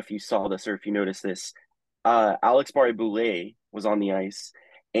 I don't know if you saw this or if you noticed this. Alex Barré-Boulet was on the ice,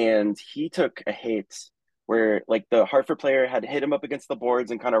 and he took a hit where like the Hartford player had hit him up against the boards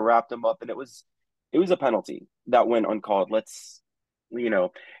and kind of wrapped him up, and it was a penalty that went uncalled. You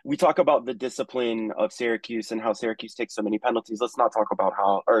know, we talk about the discipline of Syracuse and how Syracuse takes so many penalties. Let's not talk about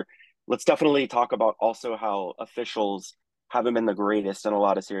or let's definitely talk about also how officials haven't been the greatest in a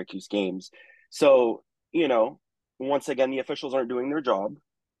lot of Syracuse games. So, you know, once again, the officials aren't doing their job.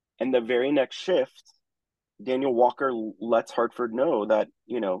 And the very next shift, Daniel Walker lets Hartford know that,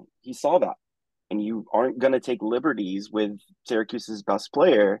 he saw that. And you aren't going to take liberties with Syracuse's best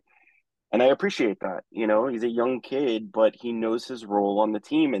player. And I appreciate that. He's a young kid, but he knows his role on the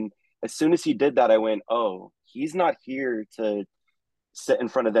team. And as soon as he did that, I went, oh, he's not here to sit in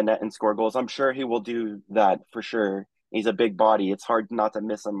front of the net and score goals. I'm sure he will do that for sure. He's a big body. It's hard not to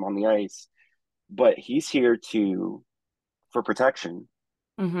miss him on the ice, but he's here for protection.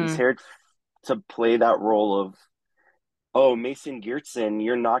 He's mhm. here to play that role of, oh, Mason Geertsen,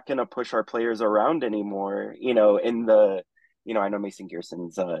 you're not going to push our players around anymore. I know Mason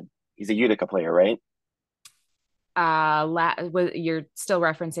Geertsen's he's a Utica player, right? You're still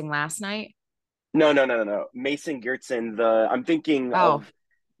referencing last night? No, no, no, no, no. Mason Geertsen, I'm thinking Oh, of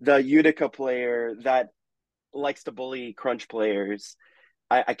the Utica player that likes to bully crunch players.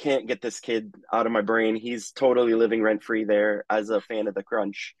 I can't get this kid out of my brain. He's totally living rent free there as a fan of the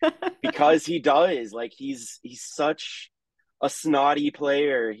crunch because he does. Like he's such a snotty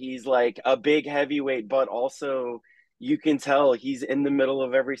player. He's like a big heavyweight, but also you can tell he's in the middle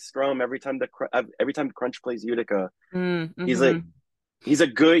of every scrum every time the crunch plays Utica. He's like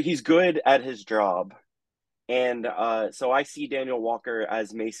mm-hmm. he's good at his job. And so I see Daniel Walker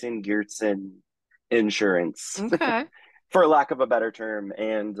as Mason Geertsen insurance, Okay. for lack of a better term.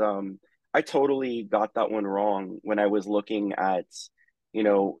 And I totally got that one wrong when I was looking at,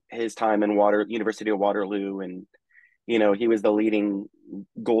 his time in University of Waterloo, and he was the leading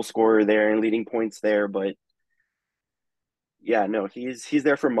goal scorer there and leading points there. But yeah, no, he's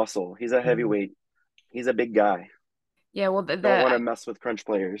there for muscle. He's a Mhm. heavyweight. He's a big guy. Yeah, well, Don't want to mess with crunch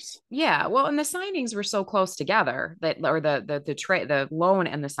players. yeah, well, and the signings were so close together that, or the trade, the loan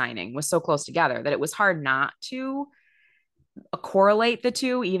and the signing was so close together that it was hard not to correlate the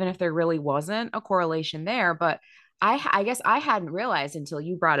two, even if there really wasn't a correlation there. But I guess I hadn't realized until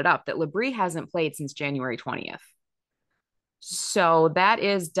you brought it up that Labrie hasn't played since January 20th. So that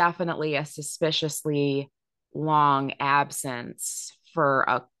is definitely a suspiciously long absence for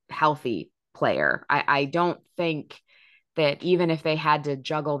a healthy player. I don't think that even if they had to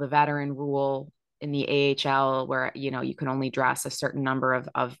juggle the veteran rule in the AHL, where you can only dress a certain number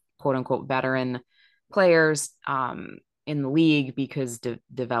of quote unquote veteran players in the league because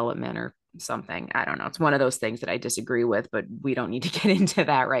development or something. I don't know. It's one of those things that I disagree with, but we don't need to get into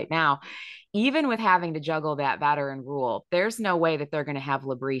that right now. Even with having to juggle that veteran rule, there's no way that they're going to have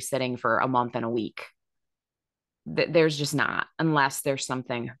Labrie sitting for a month and a week. There's just not, unless there's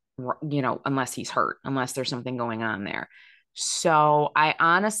something, unless he's hurt, unless there's something going on there. So I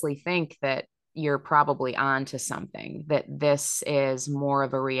honestly think that you're probably on to something, that this is more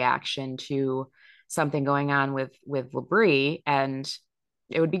of a reaction to something going on with Labrie. And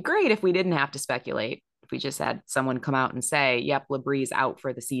it would be great if we didn't have to speculate, if we just had someone come out and say, yep, Labrie's out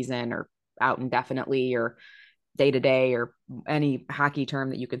for the season or out indefinitely or day to day or any hockey term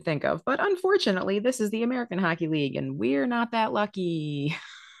that you could think of. But unfortunately, this is the American Hockey League and we're not that lucky.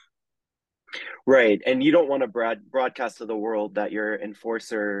 Right. And you don't want to broadcast to the world that your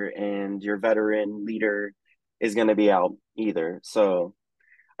enforcer and your veteran leader is going to be out either. So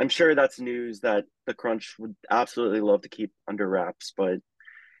I'm sure that's news that the Crunch would absolutely love to keep under wraps, but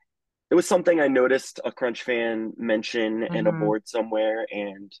it was something I noticed a Crunch fan mention in a Hmm. board somewhere,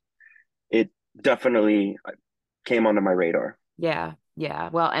 and it definitely came onto my radar. Yeah, yeah.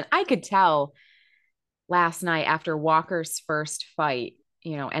 Well, and I could tell last night after Walker's first fight,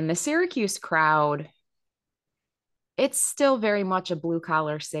 and the Syracuse crowd, it's still very much a blue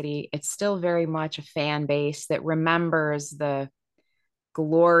collar city. It's still very much a fan base that remembers the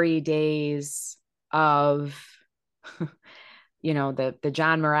glory days of the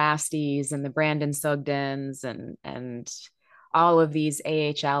John Morastis and the Brandon Sugdens and all of these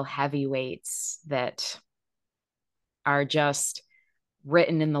AHL heavyweights that are just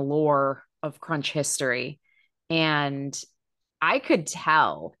written in the lore of Crunch history. And I could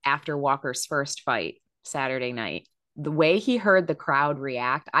tell after Walker's first fight Saturday night, the way he heard the crowd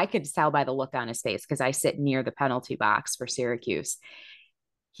react, I could tell by the look on his face because I sit near the penalty box for Syracuse.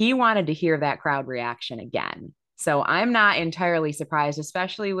 He wanted to hear that crowd reaction again. So I'm not entirely surprised,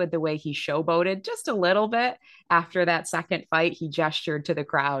 especially with the way he showboated just a little bit after that second fight. He gestured to the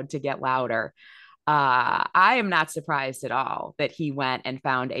crowd to get louder. I am not surprised at all that he went and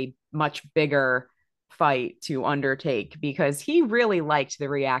found a much bigger fight to undertake because he really liked the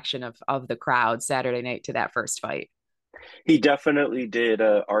reaction of the crowd Saturday night to that first fight. He definitely did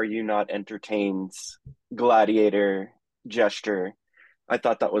 "Are you not entertained" gladiator gesture. I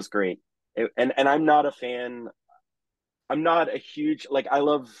thought that was great. And I'm not a fan. I'm not a huge like I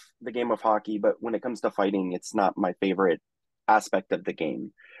love the game of hockey, but when it comes to fighting, it's not my favorite aspect of the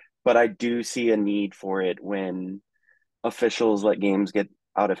game. But I do see a need for it when officials let games get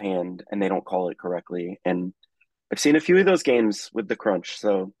out of hand and they don't call it correctly. And I've seen a few of those games with the Crunch,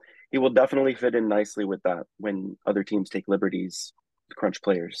 so he will definitely fit in nicely with that when other teams take liberties, the Crunch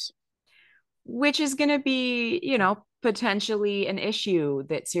players. Which is going to be, potentially an issue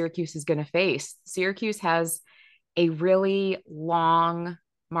that Syracuse is going to face. Syracuse has a really long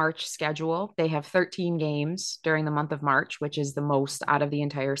March schedule. They have 13 games during the month of March, which is the most out of the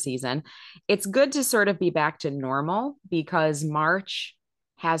entire season. It's good to sort of be back to normal because March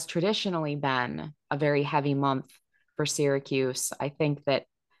has traditionally been a very heavy month for Syracuse. I think that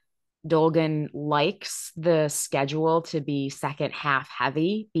Dolgan likes the schedule to be second half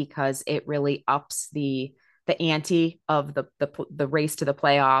heavy because it really ups the ante of the race to the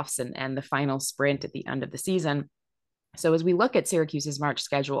playoffs and the final sprint at the end of the season. So as we look at Syracuse's March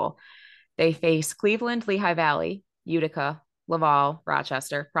schedule, they face Cleveland, Lehigh Valley, Utica, Laval,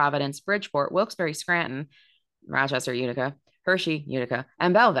 Rochester, Providence, Bridgeport, Wilkes-Barre, Scranton, Rochester, Utica, Hershey, Utica,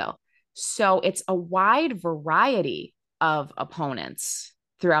 and Belleville. So it's a wide variety of opponents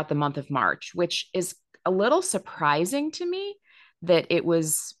throughout the month of March, which is a little surprising to me that it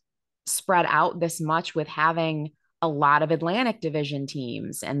was spread out this much with having a lot of Atlantic Division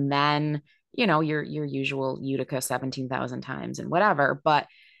teams and then your usual Utica 17,000 times and whatever, but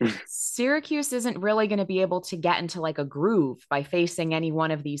Syracuse isn't really going to be able to get into like a groove by facing any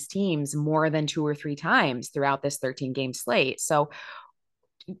one of these teams more than two or three times throughout this 13 game slate. So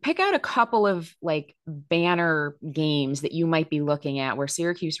pick out a couple of like banner games that you might be looking at where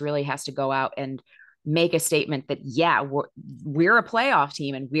Syracuse really has to go out and make a statement that, yeah, we're a playoff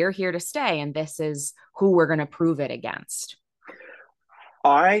team and we're here to stay. And this is who we're going to prove it against.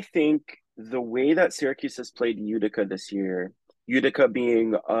 I think the way that Syracuse has played Utica this year, Utica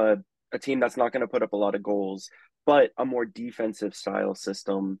being a team that's not going to put up a lot of goals, but a more defensive style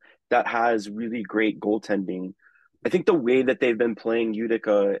system that has really great goaltending. I think the way that they've been playing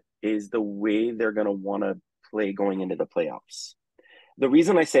Utica is the way they're going to want to play going into the playoffs. The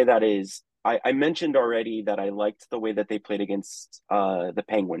reason I say that is I mentioned already that I liked the way that they played against the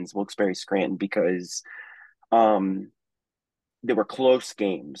Penguins, Wilkes-Barre Scranton, because um, they were close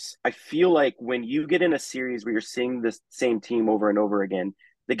games. I feel like when you get in a series where you're seeing the same team over and over again,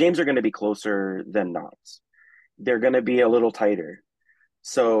 the games are going to be closer than not. They're going to be a little tighter.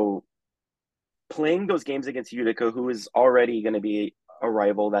 So playing those games against Utica, who is already going to be a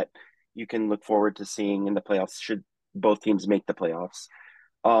rival that you can look forward to seeing in the playoffs, should both teams make the playoffs.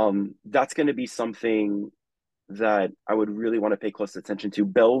 That's going to be something that I would really want to pay close attention to.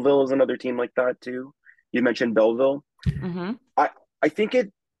 Belleville is another team like that too. You mentioned Belleville. Mm-hmm. I I think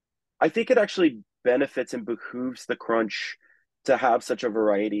it actually benefits and behooves the Crunch to have such a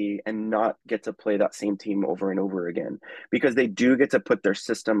variety and not get to play that same team over and over again because they do get to put their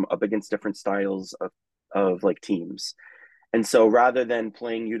system up against different styles of like teams. And so rather than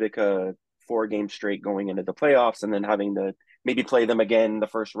playing Utica 4 games straight going into the playoffs and then having to maybe play them again the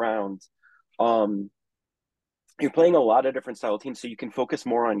first round, you're playing a lot of different style teams, so you can focus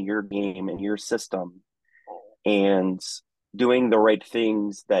more on your game and your system and doing the right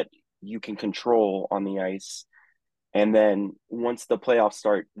things that you can control on the ice. And then once the playoffs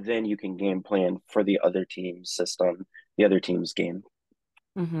start, then you can game plan for the other team's system, the other team's game.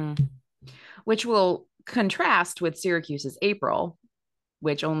 Mm-hmm. Which will contrast with Syracuse's April,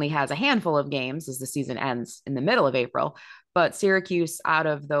 which only has a handful of games as the season ends in the middle of April. But Syracuse, out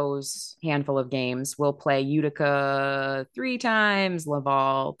of those handful of games, will play Utica 3 times,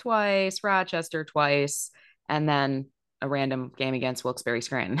 Laval twice, Rochester twice, and then a random game against Wilkes-Barre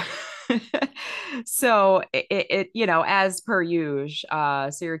Scranton. So as per usual,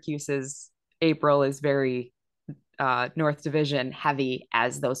 Syracuse's April is very North Division heavy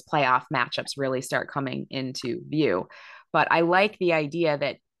as those playoff matchups really start coming into view. But I like the idea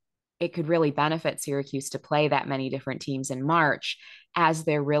that it could really benefit Syracuse to play that many different teams in March as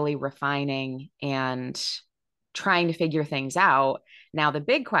they're really refining and trying to figure things out. Now, the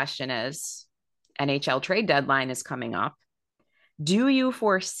big question is NHL trade deadline is coming up. Do you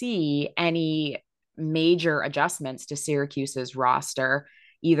foresee any major adjustments to Syracuse's roster,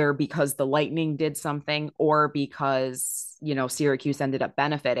 either because the Lightning did something or because, Syracuse ended up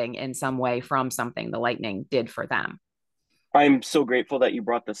benefiting in some way from something the Lightning did for them? I'm so grateful that you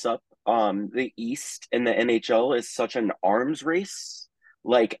brought this up. The East in the NHL is such an arms race.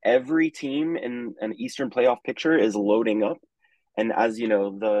 Like every team in an Eastern playoff picture is loading up. And as you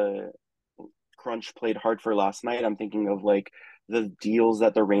know, the Crunch played hard for last night. I'm thinking of like the deals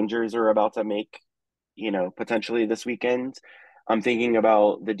that the Rangers are about to make, potentially this weekend. I'm thinking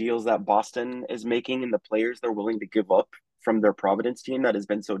about the deals that Boston is making and the players they're willing to give up from their Providence team that has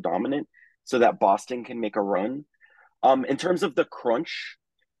been so dominant so that Boston can make a run. In terms of the Crunch,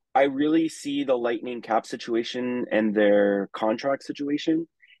 I really see the Lightning cap situation and their contract situation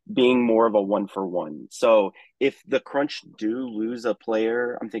being more of a one for one. So if the Crunch do lose a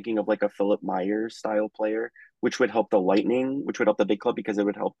player, I'm thinking of like a Philip Myers style player, which would help the Lightning, which would help the big club because it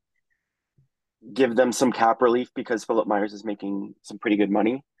would help give them some cap relief because Philip Myers is making some pretty good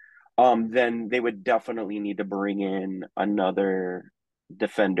money. Then they would definitely need to bring in another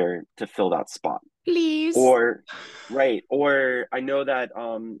defender to fill that spot. Please. Or right, or I know that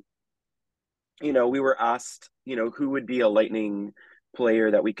we were asked, who would be a Lightning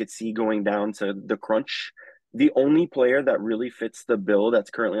player that we could see going down to the Crunch. The only player that really fits the bill that's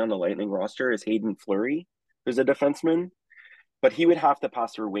currently on the Lightning roster is Hayden Fleury, who's a defenseman, but he would have to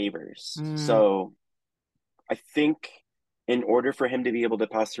pass through waivers. Mm, So I think in order for him to be able to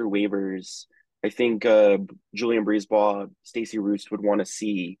pass through waivers, I think Julian Brisebois, Stacey Roost would want to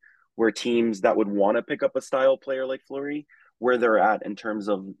see where teams that would want to pick up a style player like Fleury, where they're at in terms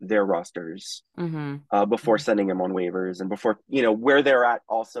of their rosters mm-hmm. before sending him on waivers and before, where they're at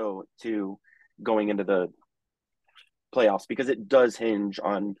also to going into the playoffs because it does hinge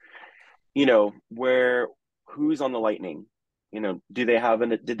on, where who's on the Lightning. Did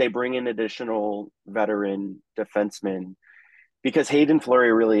they bring in additional veteran defensemen? Because Hayden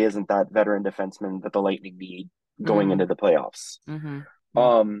Fleury really isn't that veteran defenseman that the Lightning need going Mm-hmm. into the playoffs. Mm-hmm.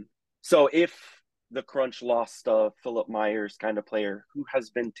 Um, so if the Crunch lost a Philip Myers kind of player who has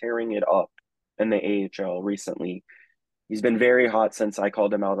been tearing it up in the AHL recently, he's been very hot since I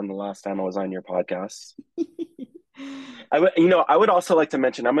called him out on the last time I was on your podcast. I would also like to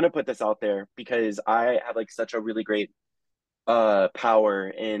mention, I'm going to put this out there because I have like such a really great power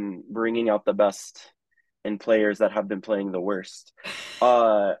in bringing out the best in players that have been playing the worst.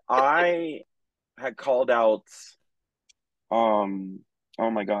 I had called out oh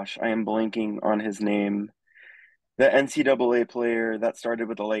my gosh, I am blanking on his name. The NCAA player that started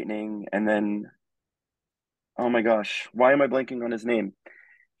with the Lightning and then oh my gosh, why am I blanking on his name?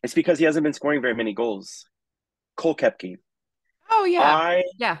 It's because he hasn't been scoring very many goals. Cole Koepke. Oh yeah. I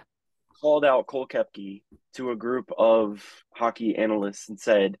Yeah. called out Cole Koepke to a group of hockey analysts and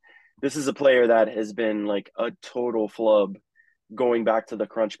said, this is a player that has been like a total flub going back to the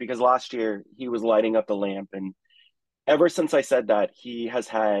Crunch because last year he was lighting up the lamp. And ever since I said that, he has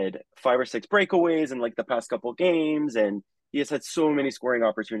had 5 or 6 breakaways in like the past couple games and he has had so many scoring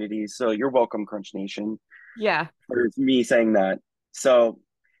opportunities. So you're welcome, Crunch Nation, Yeah. for me saying that. So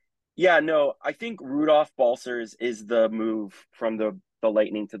yeah, no, I think Rudolph Balcers is the move from the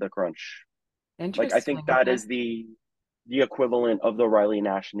Lightning to the Crunch. Like I think Interesting. that Okay. is the equivalent of the Riley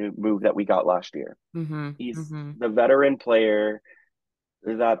Nash move that we got last year. Mm-hmm. He's Mm-hmm. the veteran player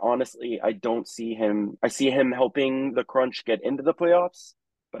that honestly I see him helping the Crunch get into the playoffs,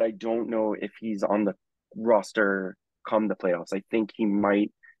 but I don't know if he's on the roster come the playoffs. I think he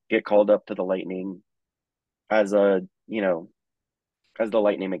might get called up to the Lightning as a, as the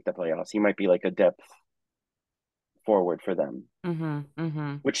Lightning make the playoffs. He might be like a depth forward for them, Mm-hmm.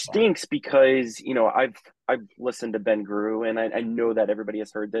 Mm-hmm. which Yeah. stinks because I've listened to Ben Guru and I know that everybody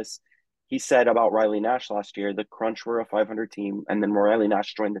has heard this. He said about Riley Nash last year, the Crunch were a 500 team, and then Riley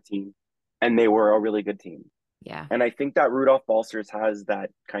Nash joined the team, and they were a really good team. Yeah. And I think that Rudolph Balcers has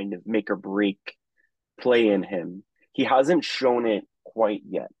that kind of make or break play in him. He hasn't shown it quite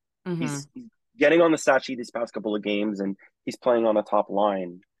yet. Mm-hmm. He's getting on the stat sheet these past couple of games, and he's playing on the top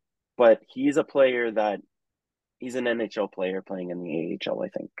line. But he's a player that he's an NHL player playing in the AHL, I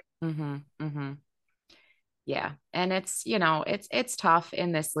think. Mm-hmm. Mm-hmm. Yeah. And it's tough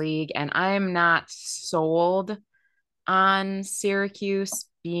in this league, and I'm not sold on Syracuse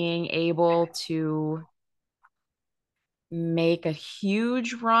being able to make a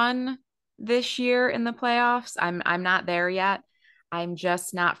huge run this year in the playoffs. I'm not there yet. I'm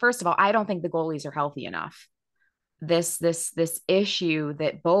just not. First of all, I don't think the goalies are healthy enough. This issue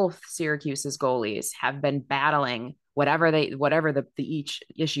that both Syracuse's goalies have been battling, whatever the each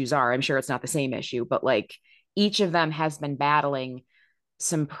issues are. I'm sure it's not the same issue, but like each of them has been battling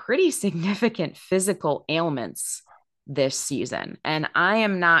some pretty significant physical ailments this season. And I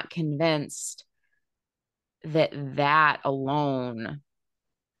am not convinced that alone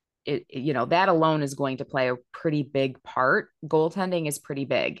that alone is going to play a pretty big part. Goaltending is pretty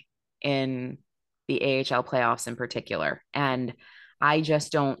big in the AHL playoffs in particular. And I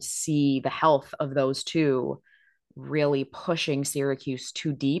just don't see the health of those two really pushing Syracuse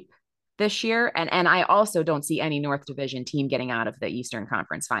too deep this year. And I also don't see any North Division team getting out of the Eastern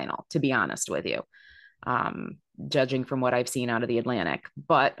Conference final, to be honest with you, um, judging from what I've seen out of the Atlantic.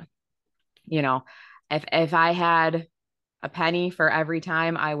 But, you know, if I had a penny for every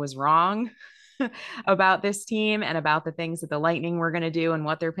time I was wrong about this team and about the things that the Lightning were going to do and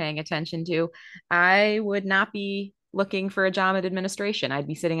what they're paying attention to, I would not be looking for a job at administration. I'd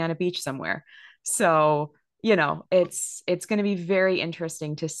be sitting on a beach somewhere. So, it's going to be very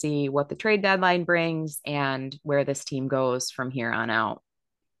interesting to see what the trade deadline brings and where this team goes from here on out.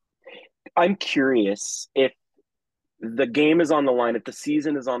 I'm curious if the game is on the line, if the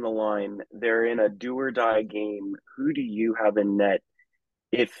season is on the line, they're in a do or die game. Who do you have in net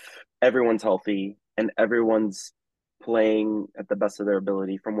if everyone's healthy and everyone's playing at the best of their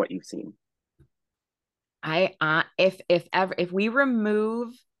ability from what you've seen? If we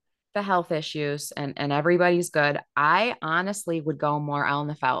remove the health issues and everybody's good, I honestly would go more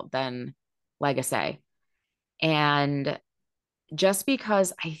Alnefelt than Legacy. And just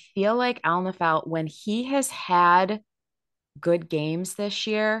because I feel like Alnefelt, when he has had good games this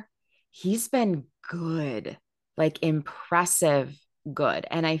year, he's been good, like impressive good.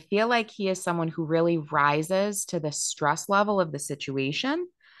 And I feel like he is someone who really rises to the stress level of the situation.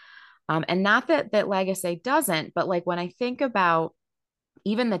 And not that Legacy doesn't, but like when I think about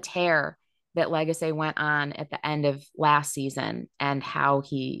even the tear that Legacy went on at the end of last season and how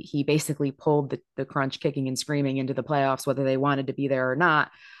he basically pulled the Crunch kicking and screaming into the playoffs, whether they wanted to be there or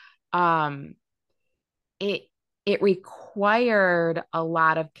not. Um, it it required a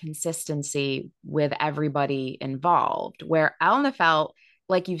lot of consistency with everybody involved. Where Alnefelt,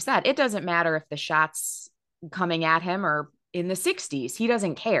 like you've said, it doesn't matter if the shots coming at him are in the 60s. He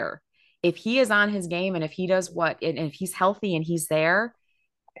doesn't care. If he is on his game and if he does and if he's healthy and he's there,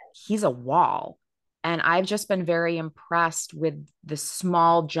 he's a wall. And I've just been very impressed with the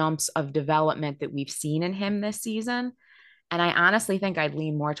small jumps of development that we've seen in him this season. And I honestly think I'd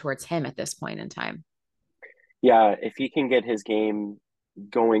lean more towards him at this point in time. Yeah, if he can get his game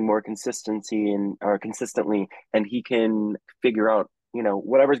going more consistency and or consistently, and he can figure out,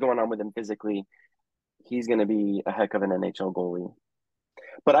 whatever's going on with him physically, he's going to be a heck of an NHL goalie.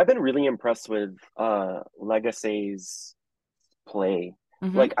 But I've been really impressed with Legacy's play.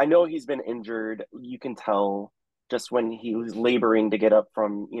 Mm-hmm. Like I know he's been injured. You can tell just when he was laboring to get up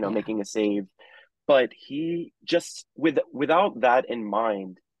from, Yeah. making a save. But he just without that in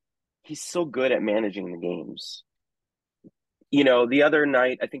mind, he's so good at managing the games. The other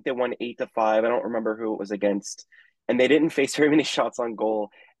night, I think they won 8-5. I don't remember who it was against. And they didn't face very many shots on goal.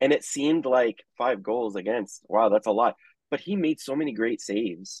 And it seemed like 5 goals against. Wow, that's a lot. But he made so many great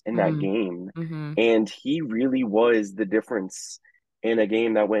saves in that Mm-hmm. game. Mm-hmm. And he really was the difference in a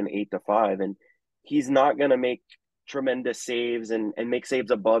game that went 8-5. And he's not going to make tremendous saves and make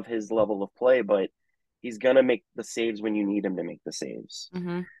saves above his level of play, but he's going to make the saves when you need him to make the saves.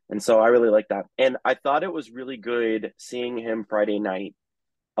 Mm-hmm. And so I really like that. And I thought it was really good seeing him Friday night.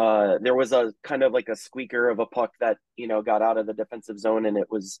 There was a kind of like a squeaker of a puck that, got out of the defensive zone and it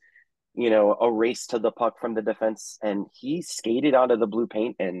was, a race to the puck from the defense. And he skated out of the blue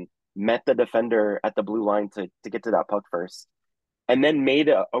paint and met the defender at the blue line to get to that puck first. and then made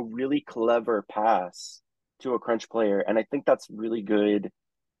a really clever pass to a Crunch player. And I think that's really good.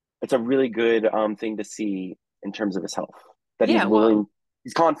 It's a really good thing to see in terms of his health, that Yeah, well,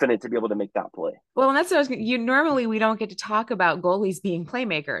 he's confident to be able to make that play. and that's what you normally we don't get to talk about goalies being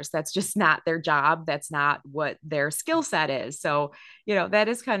playmakers. That's just not their job. That's not what their skill set is. So, that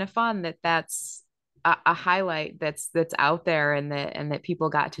is kind of fun that that's a highlight that's out there and that people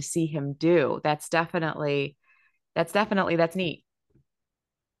got to see him do. That's neat.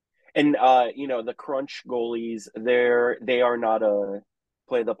 And the Crunch goalies, they are not a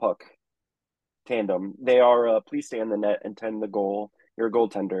play the puck tandem. They are please stay in the net and tend the goal. You're a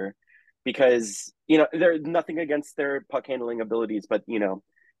goaltender, because they're nothing against their puck handling abilities, but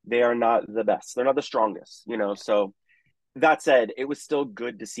they are not the best. They're not the strongest. So that said, it was still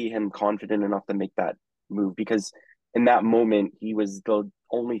good to see him confident enough to make that move, because in that moment he was the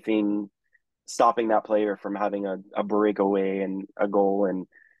only thing stopping that player from having a breakaway and a goal, and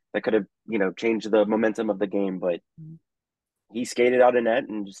that could have changed the momentum of the game. But he skated out of net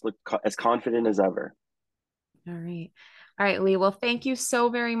and just looked as confident as ever. All right. All right, Lee. Well, thank you so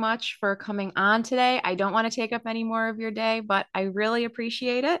very much for coming on today. I don't want to take up any more of your day, but I really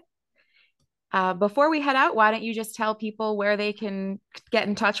appreciate it. Before we head out, why don't you just tell people where they can get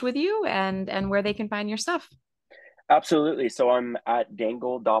in touch with you and where they can find your stuff? Absolutely. So I'm at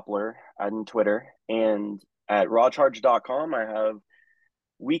Dangle Doppler on Twitter, and at rawcharge.com. I have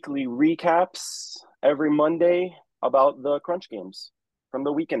weekly recaps every Monday about the Crunch games from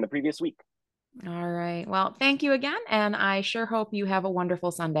the weekend, the previous week. All right. Well, thank you again, and I sure hope you have a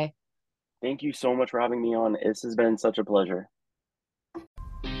wonderful Sunday. Thank you so much for having me on. This has been such a pleasure.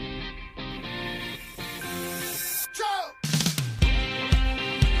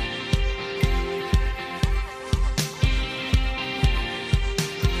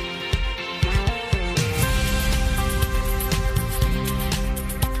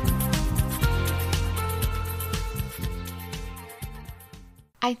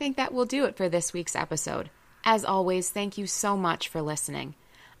 I think that will do it for this week's episode. As always, thank you so much for listening.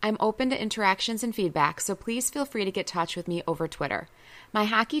 I'm open to interactions and feedback, so please feel free to get in touch with me over Twitter. My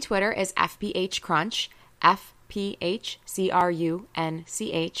hockey Twitter is FPHCrunch, FPHCRUNCH,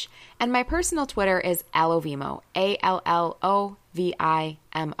 and my personal Twitter is Allovimo, ALLOVIMO.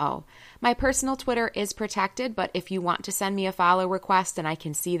 My personal Twitter is protected, but if you want to send me a follow request and I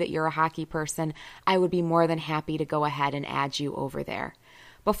can see that you're a hockey person, I would be more than happy to go ahead and add you over there.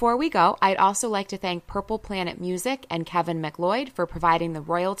 Before we go, I'd also like to thank Purple Planet Music and Kevin McLeod for providing the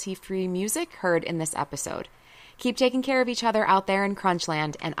royalty-free music heard in this episode. Keep taking care of each other out there in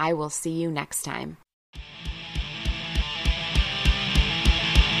Crunchland, and I will see you next time.